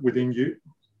the within you.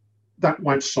 That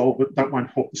won't solve it. That won't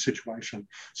help the situation.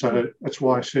 So that's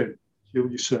why I said, heal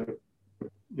yourself.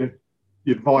 You know,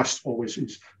 the advice always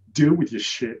is deal with your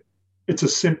shit. It's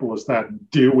as simple as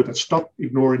that. Deal with it. Stop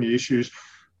ignoring the issues.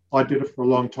 I did it for a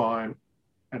long time,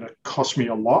 and it cost me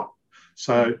a lot.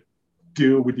 So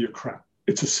deal with your crap.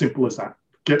 It's as simple as that.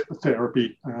 Get the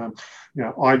therapy. You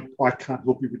know, I can't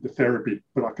help you with the therapy,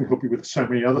 but I can help you with so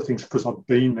many other things because I've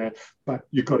been there. But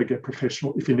you've got to get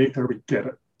professional. If you need therapy, get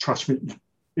it. Trust me,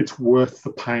 it's worth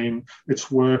the pain.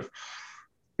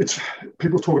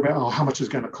 People talk about, oh, how much is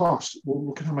going to cost? Well,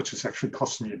 look at how much it's actually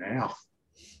costing you now.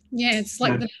 Yeah, it's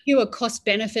like the pure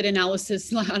cost-benefit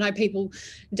analysis. Like, I know people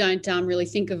don't really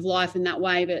think of life in that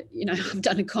way, but, you know, I've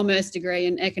done a commerce degree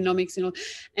in economics and all,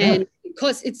 and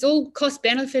it's all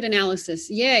cost-benefit analysis.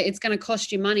 Yeah, it's going to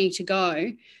cost you money to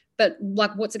go, but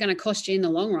like, what's it going to cost you in the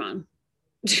long run?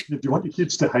 Do you want your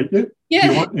kids to hate you? Yeah.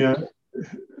 Do you want,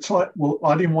 it's like, well,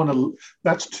 I didn't want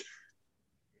to,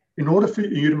 in order for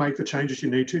you to make the changes you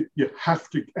need to, you have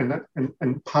to,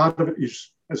 and part of it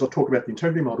is, as I talk about the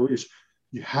integrity model, is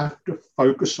you have to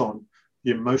focus on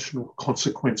the emotional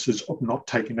consequences of not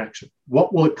taking action.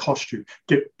 What will it cost you?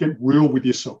 Get real with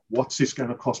yourself. What's this going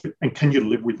to cost me? And can you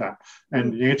live with that?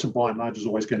 And the answer by and large is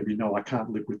always going to be no, I can't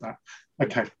live with that.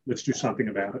 Okay, let's do something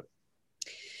about it.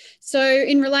 So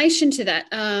in relation to that,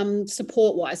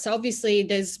 support-wise, so obviously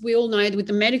we all know with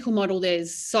the medical model,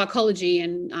 there's psychology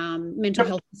and mental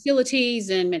health facilities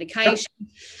and medication.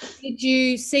 Did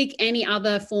you seek any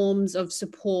other forms of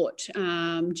support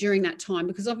during that time?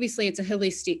 Because obviously it's a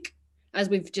holistic, as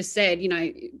we've just said,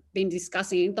 been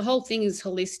discussing, the whole thing is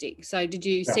holistic. So did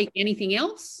you seek anything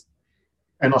else?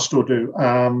 And I still do.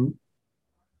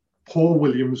 Paul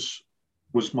Williams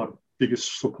was my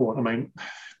biggest support. I mean,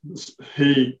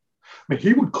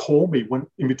 he would call me when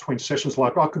in between sessions,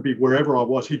 like I could be wherever I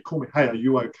was, he'd call me, hey, are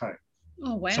you okay?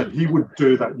 Oh, wow. So he would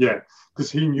do that,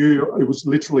 because he knew it was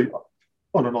literally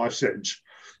on a knife's edge.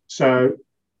 So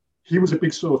he was a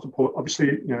big sort of support.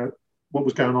 Obviously, what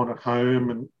was going on at home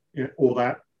and all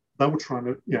that, they were trying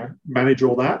to, manage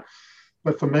all that.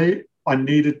 But for me, I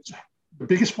needed the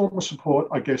biggest form of support,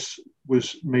 I guess,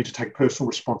 was me to take personal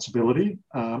responsibility.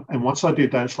 And once I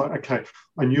did that, it's like, okay,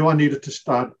 I knew I needed to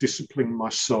start disciplining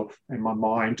myself and my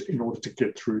mind in order to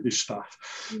get through this stuff.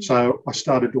 Mm-hmm. So I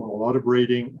started doing a lot of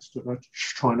reading, started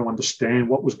trying to understand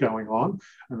what was going on.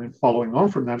 And then following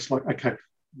on from that, it's like, okay,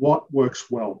 what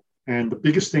works well? And the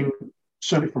biggest thing,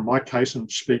 certainly from my case and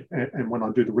when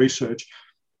I do the research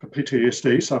for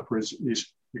PTSD sufferers,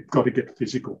 is you've got to get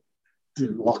physical. Do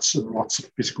lots and lots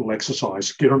of physical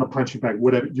exercise, get on a punching bag,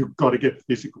 whatever, you've got to get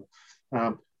physical.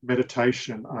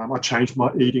 Meditation, I changed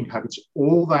my eating habits.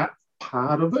 All that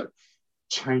part of it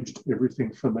changed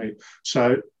everything for me.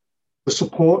 So the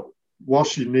support,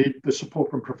 whilst you need the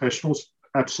support from professionals,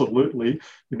 absolutely.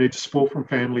 You need the support from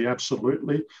family,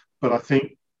 absolutely. But I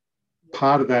think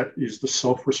part of that is the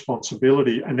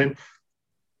self-responsibility. And then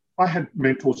I had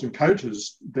mentors and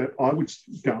coaches that I would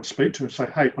go and speak to and say,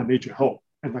 hey, I need your help.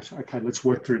 And they say, okay, let's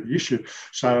work through the issue.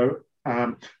 So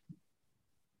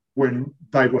when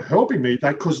they were helping me,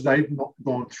 because they'd not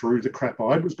gone through the crap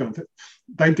I was going through,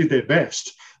 they did their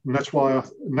best. And that's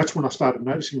when I started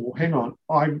noticing, well, hang on,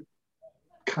 I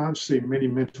can't see many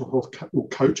mental health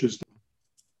coaches.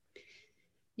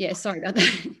 Yeah, sorry about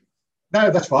that.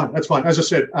 No, that's fine. That's fine. As I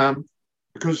said,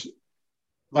 because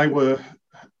they were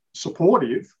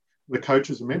supportive, the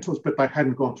coaches and mentors, but they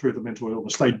hadn't gone through the mental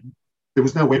illness. There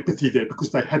was no empathy there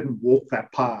because they hadn't walked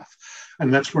that path.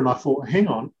 And that's when I thought, hang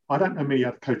on, I don't know many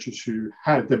other coaches who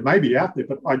have. They may be out there,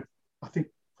 but I think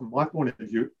from my point of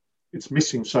view, it's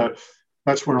missing. So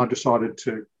that's when I decided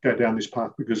to go down this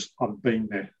path because I've been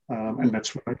there. And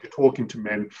that's when you're talking to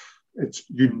men, it's,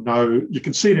 you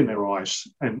can see it in their eyes,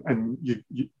 and you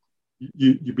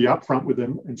be upfront with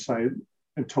them and say,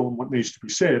 and tell them what needs to be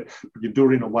said, but you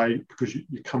do it in a way because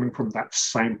you're coming from that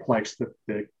same place that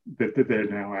they're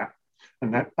now at.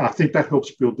 And that, I think that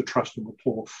helps build the trust and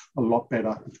rapport a lot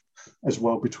better as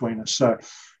well between us. So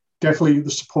definitely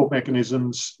the support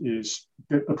mechanisms is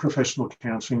get the professional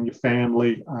counselling, your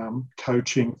family,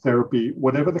 coaching, therapy,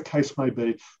 whatever the case may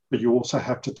be, but you also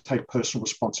have to take personal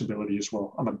responsibility as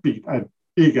well. I'm a big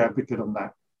advocate on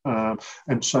that.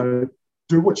 And so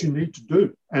do what you need to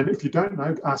do. And if you don't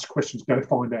know, ask questions, go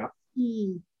find out.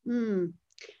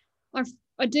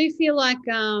 I do feel like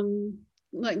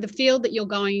the field that you're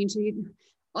going into,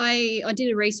 I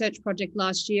did a research project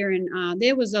last year, and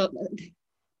there was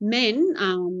men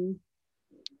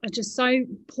are just so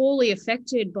poorly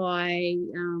affected by,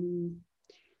 in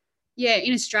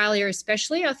Australia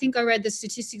especially. I think I read the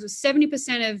statistics was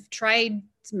 70% of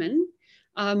tradesmen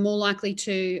are more likely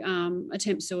to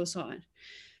attempt suicide.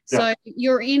 So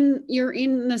you're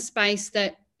in the space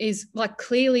that is like,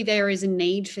 clearly there is a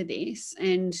need for this,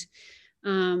 and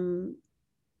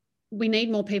we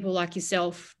need more people like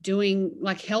yourself doing,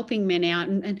 like, helping men out,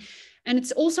 and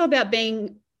it's also about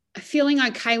feeling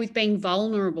okay with being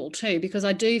vulnerable too, because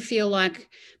I do feel like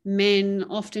men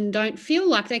often don't feel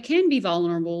like they can be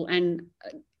vulnerable. And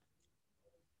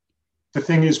the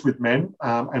thing is with men,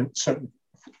 and so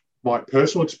my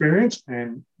personal experience,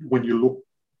 and when you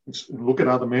look at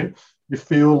other men, you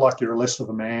feel like you're less of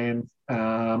a man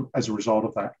as a result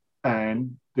of that,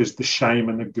 and there's the shame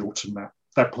and the guilt in that.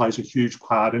 That plays a huge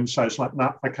part. And so it's like,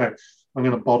 no, okay, I'm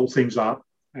going to bottle things up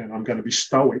and I'm going to be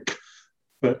stoic,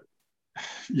 but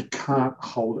you can't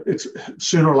hold it. It's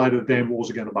sooner or later, the damn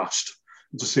walls are going to bust.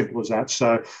 It's as simple as that.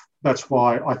 So that's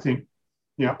why I think,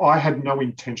 I had no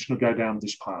intention to go down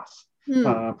this path.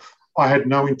 I had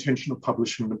no intention of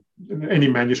publishing any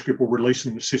manuscript or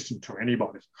releasing the system to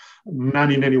anybody,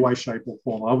 none in any way, shape, or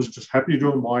form. I was just happy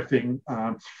doing my thing.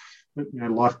 But,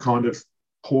 life kind of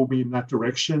pulled me in that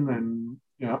direction, and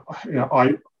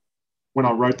when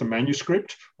I wrote the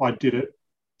manuscript, I did it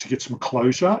to get some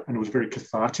closure, and it was very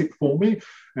cathartic for me.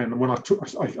 And when I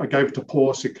gave it to Paul,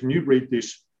 I said, "Can you read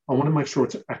this? I want to make sure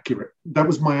it's accurate." That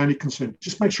was my only concern.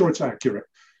 Just make sure it's accurate.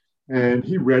 And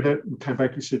he read it and came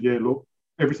back and said, "Yeah, look,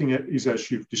 everything is as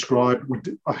you've described.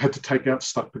 I had to take out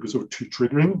stuff because it was too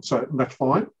triggering, so that's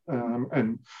fine."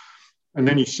 And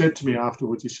then he said to me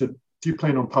afterwards, he said, "Do you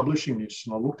plan on publishing this?"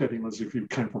 And I looked at him as if he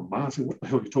came from Mars. I said, "What the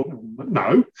hell are you talking about?"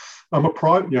 "No, I'm a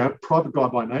private guy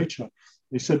by nature." And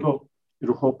he said, "Look,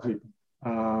 it'll help people."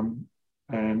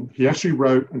 And he actually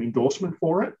wrote an endorsement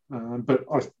for it.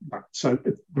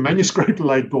 The manuscript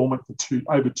lay dormant for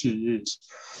over 2 years.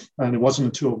 And it wasn't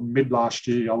until mid last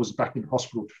year I was back in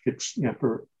hospital to fix,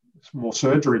 for more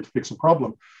surgery to fix a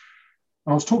problem.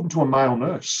 And I was talking to a male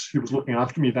nurse who was looking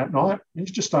after me that night. And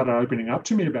he just started opening up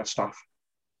to me about stuff.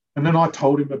 And then I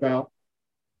told him a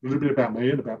little bit about me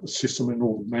and about the system and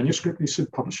all the manuscript. And he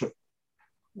said, "Publish it."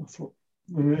 I thought,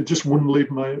 and it just wouldn't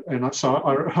leave me. And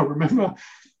I remember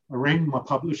I rang the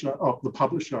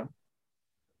publisher,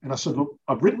 and I said, "Look,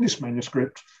 I've written this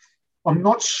manuscript. I'm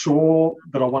not sure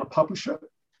that I want to publish it.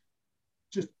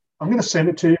 I'm going to send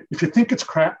it to you. If you think it's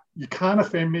crap, you can't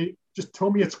offend me. Just tell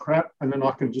me it's crap, and then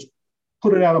I can just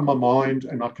put it out of my mind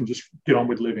and I can just get on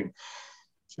with living."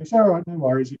 So he said, "All right, no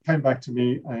worries." He came back to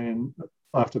me, and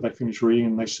after they finished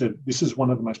reading, they said, "This is one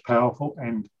of the most powerful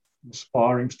and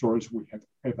inspiring stories we have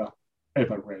ever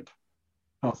read."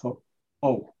 And I thought,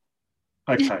 "Oh,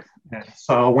 okay." Yeah.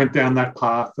 So I went down that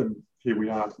path, and here we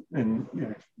are. And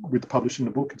with publishing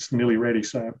the book, it's nearly ready.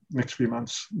 So next few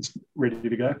months, it's ready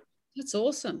to go. That's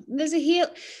awesome. There's a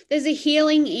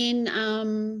healing in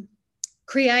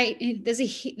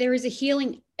there is a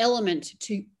healing element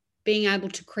to being able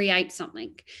to create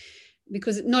something,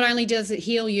 because not only does it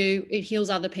heal you, it heals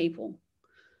other people.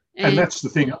 And that's the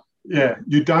thing. Yeah,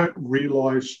 you don't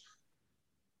realise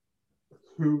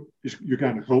who you're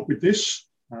going to help with this.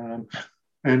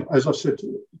 And as I said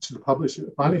to the publisher,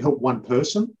 if I only help one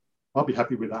person, I'll be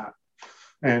happy with that.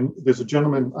 And there's a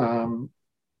gentleman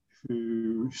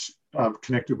who I've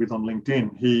connected with on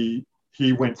LinkedIn. He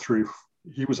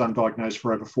was undiagnosed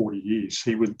for over 40 years.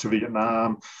 He went to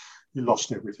Vietnam. He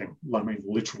lost everything. I mean,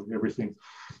 literally everything.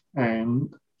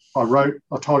 And I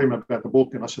told him about the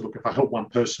book, and I said, "Look, if I help one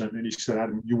person," and he said,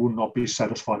 "Adam, you will not be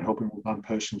satisfied helping with one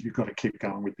person. You've got to keep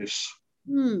going with this."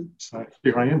 So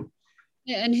here I am.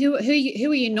 Yeah, and who are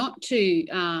you not to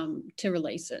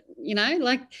release it?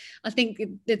 I think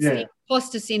it's the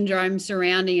imposter syndrome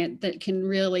surrounding it that can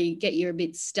really get you a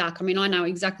bit stuck. I mean, I know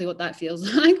exactly what that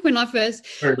feels like when I first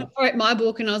wrote my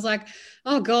book, and I was like,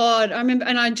 "Oh God," I remember,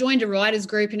 and I joined a writers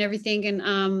group and everything, and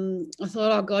I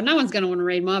thought, "Oh God, no one's going to want to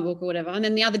read my book or whatever." And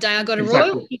then the other day I got a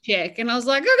royalty check, and I was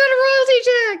like, "I got a royalty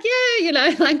check,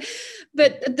 yeah,"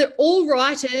 But all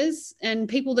writers and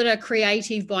people that are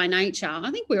creative by nature, I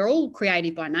think we're all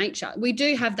creative by nature. We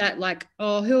do have that, like,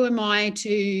 "Oh, who am I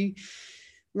to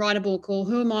write a book?" Or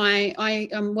 "Who am I?" I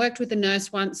worked with a nurse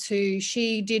once who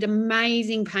she did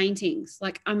amazing paintings.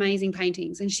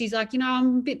 And she's like,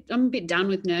 I'm a bit done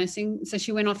with nursing. So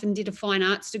she went off and did a fine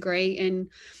arts degree, and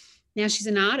now she's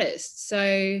an artist.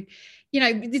 So,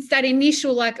 it's that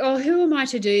initial like, "Oh, who am I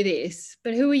to do this?"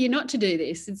 But who are you not to do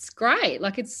this? It's great.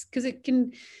 Like, it's because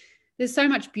there's so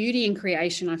much beauty in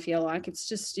creation. I feel like it's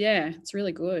just, it's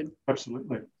really good.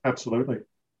 Absolutely.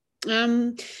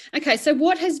 Okay, so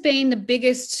what has been the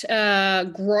biggest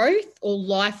growth or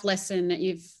life lesson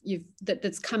that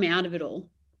that's come out of it all?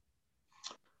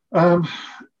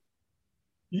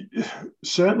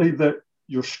 Certainly that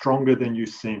you're stronger than you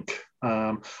think,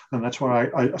 and that's why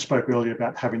I spoke earlier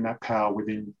about having that power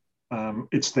within.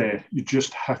 It's there. You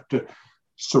just have to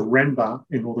surrender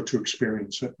in order to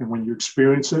experience it. And when you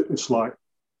experience it, it's like,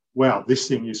 wow, this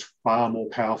thing is far more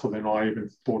powerful than I even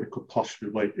thought it could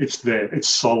possibly be. It's there. It's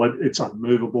solid. It's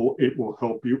unmovable. It will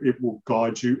help you. It will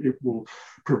guide you. It will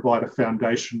provide a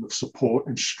foundation of support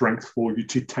and strength for you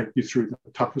to take you through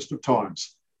the toughest of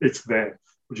times. It's there,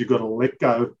 but you've got to let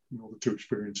go in order to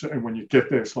experience it. And when you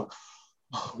get there, it's like,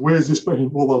 "Oh, where's this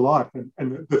been all the life?" And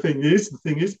the thing is,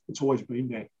 it's always been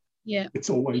there. Yeah. It's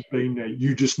always been there.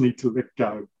 You just need to let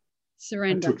go.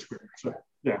 Surrender. To experience it.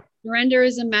 Yeah. Surrender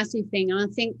is a massive thing. And I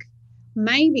think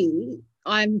maybe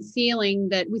I'm feeling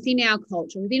that within our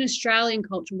culture, within Australian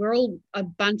culture, we're all a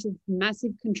bunch of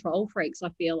massive control freaks, I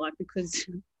feel like, because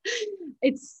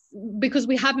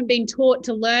we haven't been taught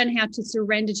to learn how to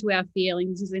surrender to our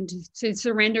feelings and to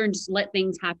surrender and just let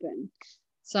things happen.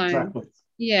 So, Exactly.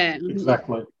 yeah.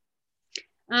 Exactly.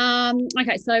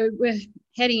 Okay, so we're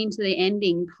heading into the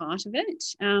ending part of it.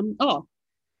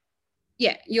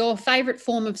 Your favourite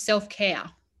form of self-care?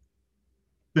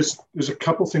 There's a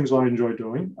couple of things I enjoy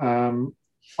doing.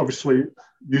 Obviously,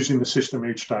 using the system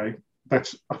each day,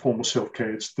 that's a form of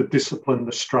self-care. It's the discipline,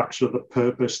 the structure, the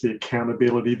purpose, the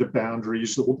accountability, the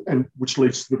boundaries, and which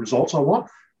leads to the results I want.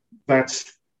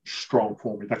 That's strong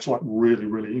for me. That's like really,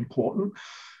 really important.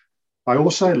 I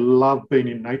also love being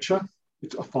in nature.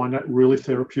 I find that really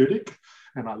therapeutic,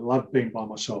 and I love being by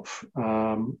myself.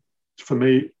 For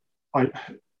me, I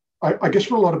guess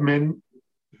for a lot of men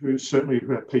who certainly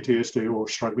who have PTSD or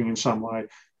struggling in some way,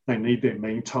 they need their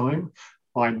me time.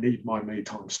 I need my me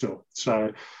time still.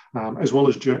 So, as well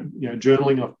as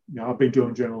journaling, I've been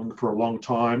doing journaling for a long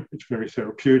time. It's very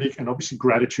therapeutic, and obviously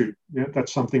gratitude.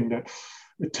 That's something that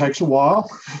it takes a while.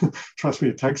 Trust me,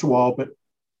 it takes a while, but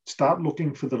start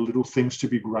looking for the little things to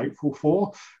be grateful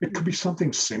for. It could be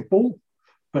something simple,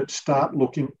 but start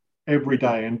looking every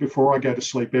day. And before I go to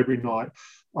sleep every night,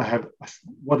 I have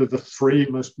what are the three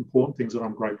most important things that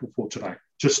I'm grateful for today?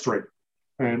 Just three.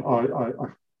 And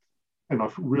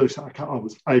I've really said, okay, I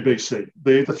was ABC.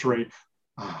 They're the three,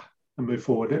 and move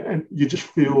forward. And you just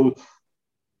feel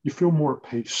more at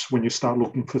peace when you start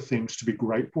looking for things to be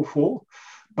grateful for.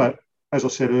 But as I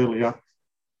said earlier,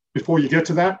 before you get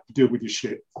to that, deal with your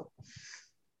shit.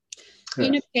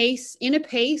 Yeah. Inner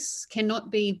peace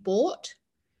cannot be bought,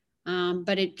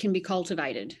 but it can be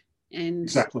cultivated. And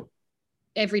exactly.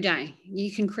 Every day you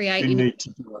can create. You need to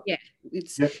do it. Yeah,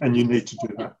 and you need to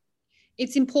do that.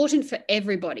 It's important for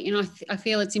everybody, and I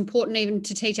feel it's important even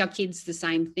to teach our kids the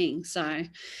same thing. So,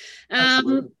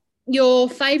 your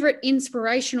favourite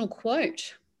inspirational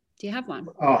quote? Do you have one?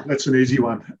 Oh, that's an easy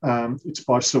one. It's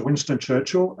by Sir Winston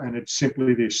Churchill, and it's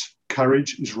simply this: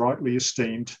 courage is rightly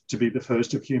esteemed to be the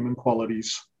first of human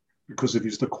qualities because it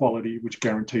is the quality which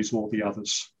guarantees all the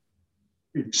others.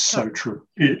 It is so true.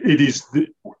 It's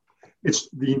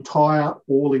the entire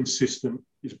all-in system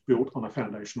is built on a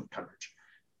foundation of courage.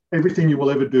 Everything you will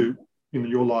ever do in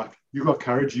your life, you got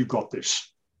courage, you got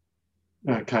this.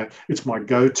 Okay, it's my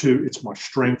go-to, it's my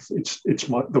strength, it's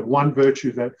the one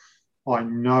virtue that I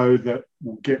know that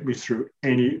will get me through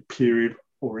any period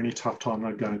or any tough time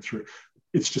I'm going through.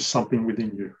 It's just something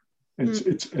within you.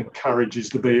 And courage is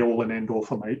the be-all and end-all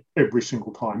for me every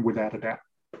single time, without a doubt.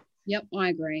 Yep, I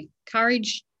agree.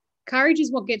 Courage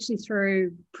is what gets you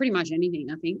through pretty much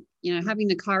anything, I think. Having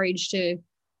the courage to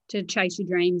chase your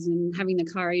dreams and having the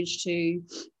courage to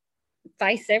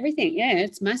face everything. Yeah,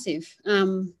 it's massive.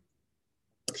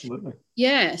 Absolutely.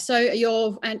 Yeah. So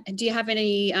do you have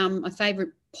any a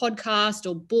favorite podcast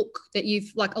or book that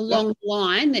you've like along the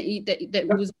line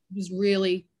that was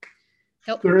really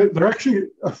helpful? There are actually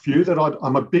a few that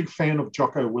I'm a big fan of.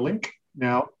 Jocko Willink.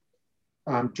 Now,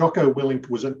 Jocko Willink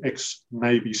was an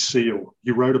ex-Navy SEAL.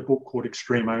 He wrote a book called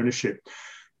Extreme Ownership.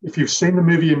 If you've seen the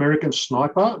movie American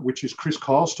Sniper, which is Chris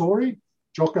Kyle's story,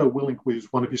 Jocko Willink was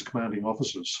one of his commanding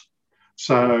officers.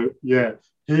 So, yeah,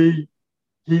 he's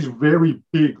very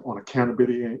big on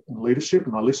accountability and leadership,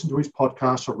 and I listen to his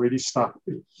podcast. I read his stuff.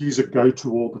 He's a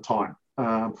go-to all the time.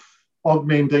 Og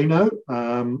Mandino,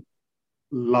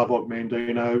 love Og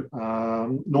Mandino.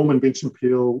 Norman Vincent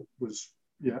Peale was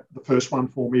the first one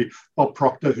for me. Bob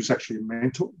Proctor, who's actually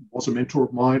was a mentor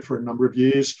of mine for a number of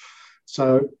years.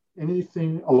 So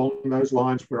anything along those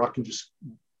lines where I can just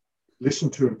listen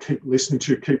to and keep listening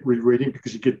to, keep rereading,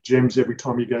 because you get gems every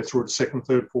time you go through it, second,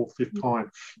 third, fourth, fifth time.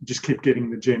 You just keep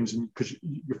getting the gems, and because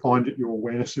you find that your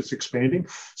awareness is expanding.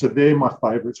 So they're my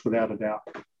favourites without a doubt.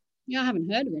 Yeah, I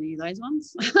haven't heard of any of those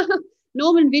ones.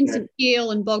 Norman Vincent Peale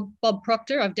and Bob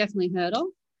Proctor, I've definitely heard of.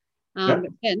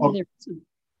 They're awesome.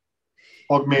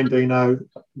 Og Mandino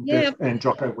and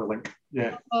Jocko Willink.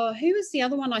 Yeah. Who was the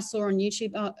other one I saw on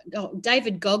YouTube?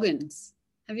 David Goggins.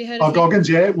 Have you heard of him? Goggins,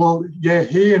 yeah. Well, yeah,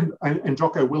 he and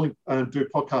Jocko Willink do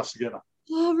podcasts together.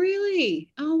 Oh, really?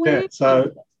 Oh, wow.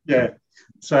 Yeah.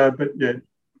 But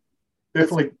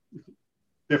definitely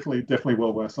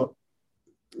well worth it.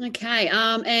 Okay.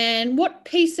 And what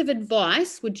piece of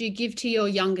advice would you give to your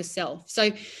younger self?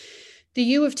 So the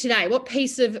you of today, what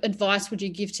piece of advice would you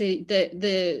give to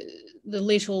the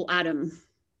little Adam?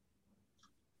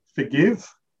 Forgive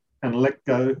and let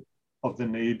go of the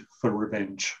need for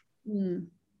revenge.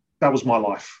 That was my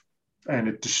life, and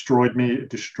it destroyed me. It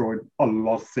destroyed a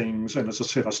lot of things, and as I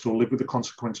said, I still live with the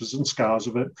consequences and scars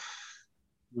of it.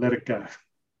 Let it go.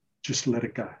 Just let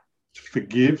it go.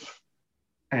 Forgive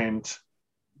and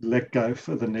let go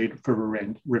for the need for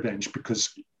revenge,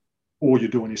 because all you're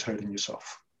doing is hurting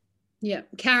yourself. Yeah,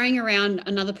 carrying around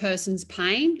another person's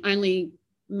pain only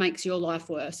makes your life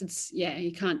worse. It's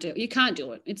you can't do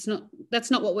it.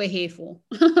 That's not what we're here for.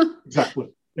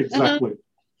 Exactly.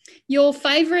 Your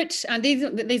favorite,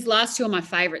 these last two are my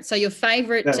favorite. So your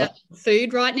favorite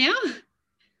food right now?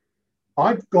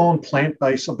 I've gone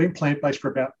plant-based. I've been plant-based for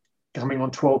about coming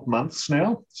on 12 months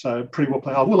now. So pretty well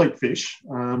I will eat fish,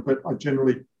 but I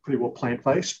generally pretty well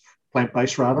plant-based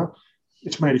rather.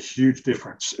 It's made a huge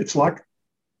difference. It's like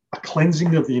a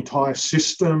cleansing of the entire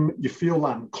system. You feel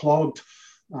unclogged.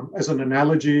 As an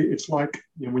analogy, it's like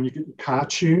when you get your car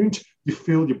tuned, you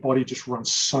feel your body just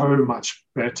runs so much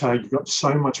better. You've got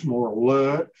so much more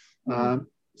alert.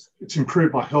 It's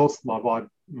improved my health,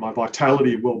 my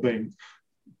vitality, well-being.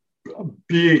 A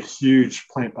big, huge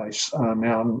plant-based.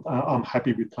 Now I'm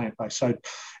happy with plant-based. So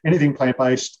anything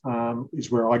plant-based is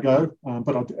where I go.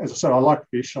 But as I said, I like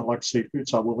fish. I like seafood,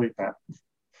 so I will eat that.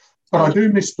 But I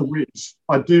do miss the ribs.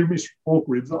 I do miss pork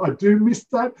ribs. I do miss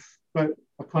that. But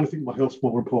I kind of think my health's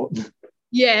more important.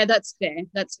 Yeah, that's fair.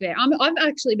 I've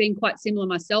actually been quite similar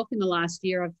myself in the last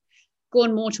year. I've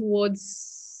gone more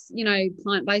towards,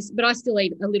 plant-based, but I still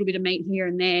eat a little bit of meat here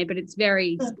and there, but it's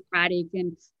very sporadic.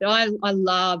 But I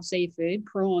love seafood,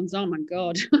 prawns. Oh my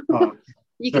God.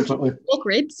 You can definitely. Pork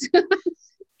ribs.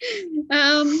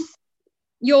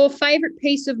 Your favorite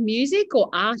piece of music or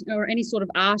art or any sort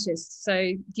of artist?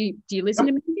 So do you listen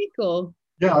to music or?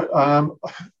 Yeah.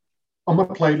 On my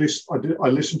playlist, I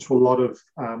listen to a lot of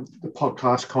the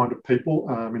podcast kind of people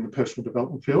in the personal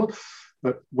development field.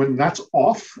 But when that's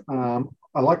off,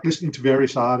 I like listening to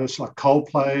various artists like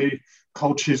Coldplay,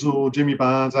 Cold Chisel, Jimmy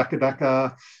Barnes,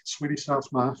 Akadaka, Swedish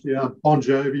House Mafia, Bon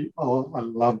Jovi. Oh, I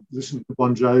love listening to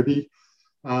Bon Jovi.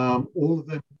 All of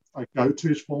them are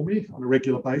go-tos for me on a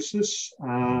regular basis.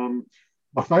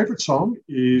 My favourite song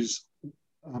is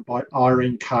by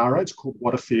Irene Cara. It's called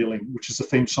What a Feeling, which is the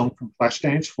theme song from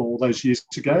Flashdance for all those years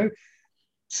ago.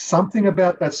 Something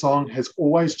about that song has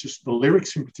always the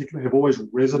lyrics in particular have always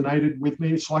resonated with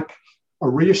me. It's like a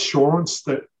reassurance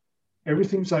that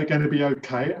everything's going to be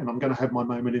okay and I'm going to have my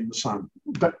moment in the sun.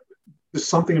 But there's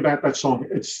something about that song.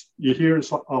 You hear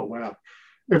it's like, oh, wow.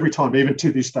 Every time, even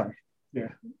to this day. Yeah.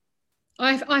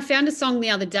 I found a song the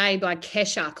other day by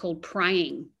Kesha called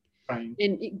Praying.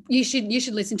 And you should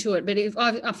listen to it. But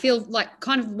I feel like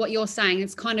kind of what you're saying,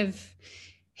 it's kind of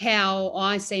how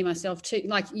I see myself too.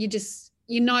 Like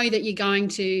you know that you're going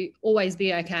to always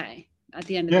be okay at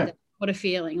the end of the day. What a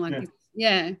feeling. Like,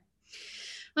 yeah.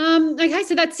 Okay,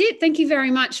 so that's it. Thank you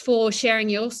very much for sharing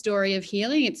your story of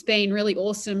healing. It's been really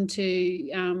awesome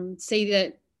to see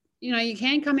that, you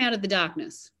can come out of the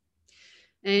darkness.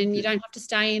 And you don't have to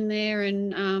stay in there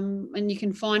and you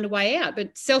can find a way out.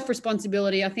 But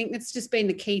self-responsibility, I think that's just been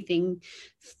the key thing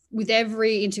with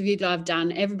every interview that I've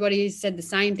done. Everybody has said the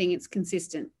same thing. It's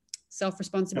consistent,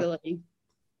 self-responsibility.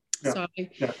 So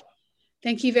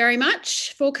thank you very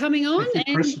much for coming on. Thank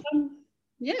you, Chris.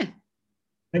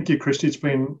 Thank you, Christy. It's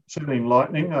been certainly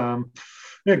enlightening. Got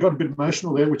a bit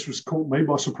emotional there, which was caught me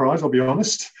by surprise, I'll be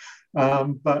honest.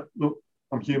 But look,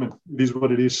 I'm human. It is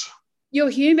what it is. You're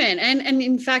human, and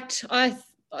in fact, I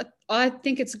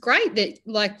think it's great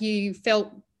that you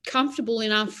felt comfortable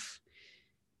enough.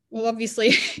 Well,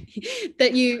 obviously,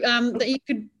 that you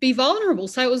could be vulnerable.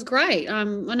 So it was great. I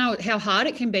know how hard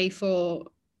it can be for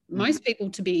most people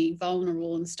to be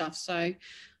vulnerable and stuff. So it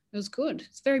was good.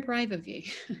 It's very brave of you.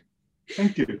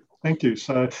 Thank you.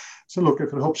 So look,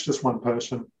 if it helps just one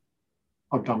person,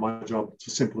 I've done my job. It's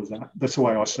as simple as that. That's the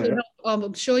way I see it.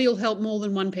 I'm sure you'll help more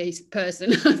than one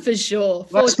person for sure.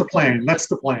 That's the plan.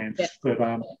 Yeah. But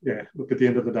look, at the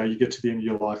end of the day, you get to the end of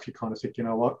your life, you kind of think, you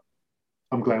know what?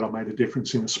 I'm glad I made a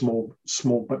difference in a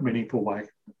small but meaningful way.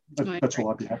 That's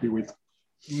all I'd be happy with.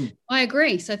 I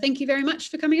agree. So thank you very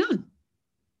much for coming on.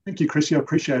 Thank you, Chrissy. I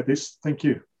appreciate this. Thank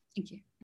you. Thank you.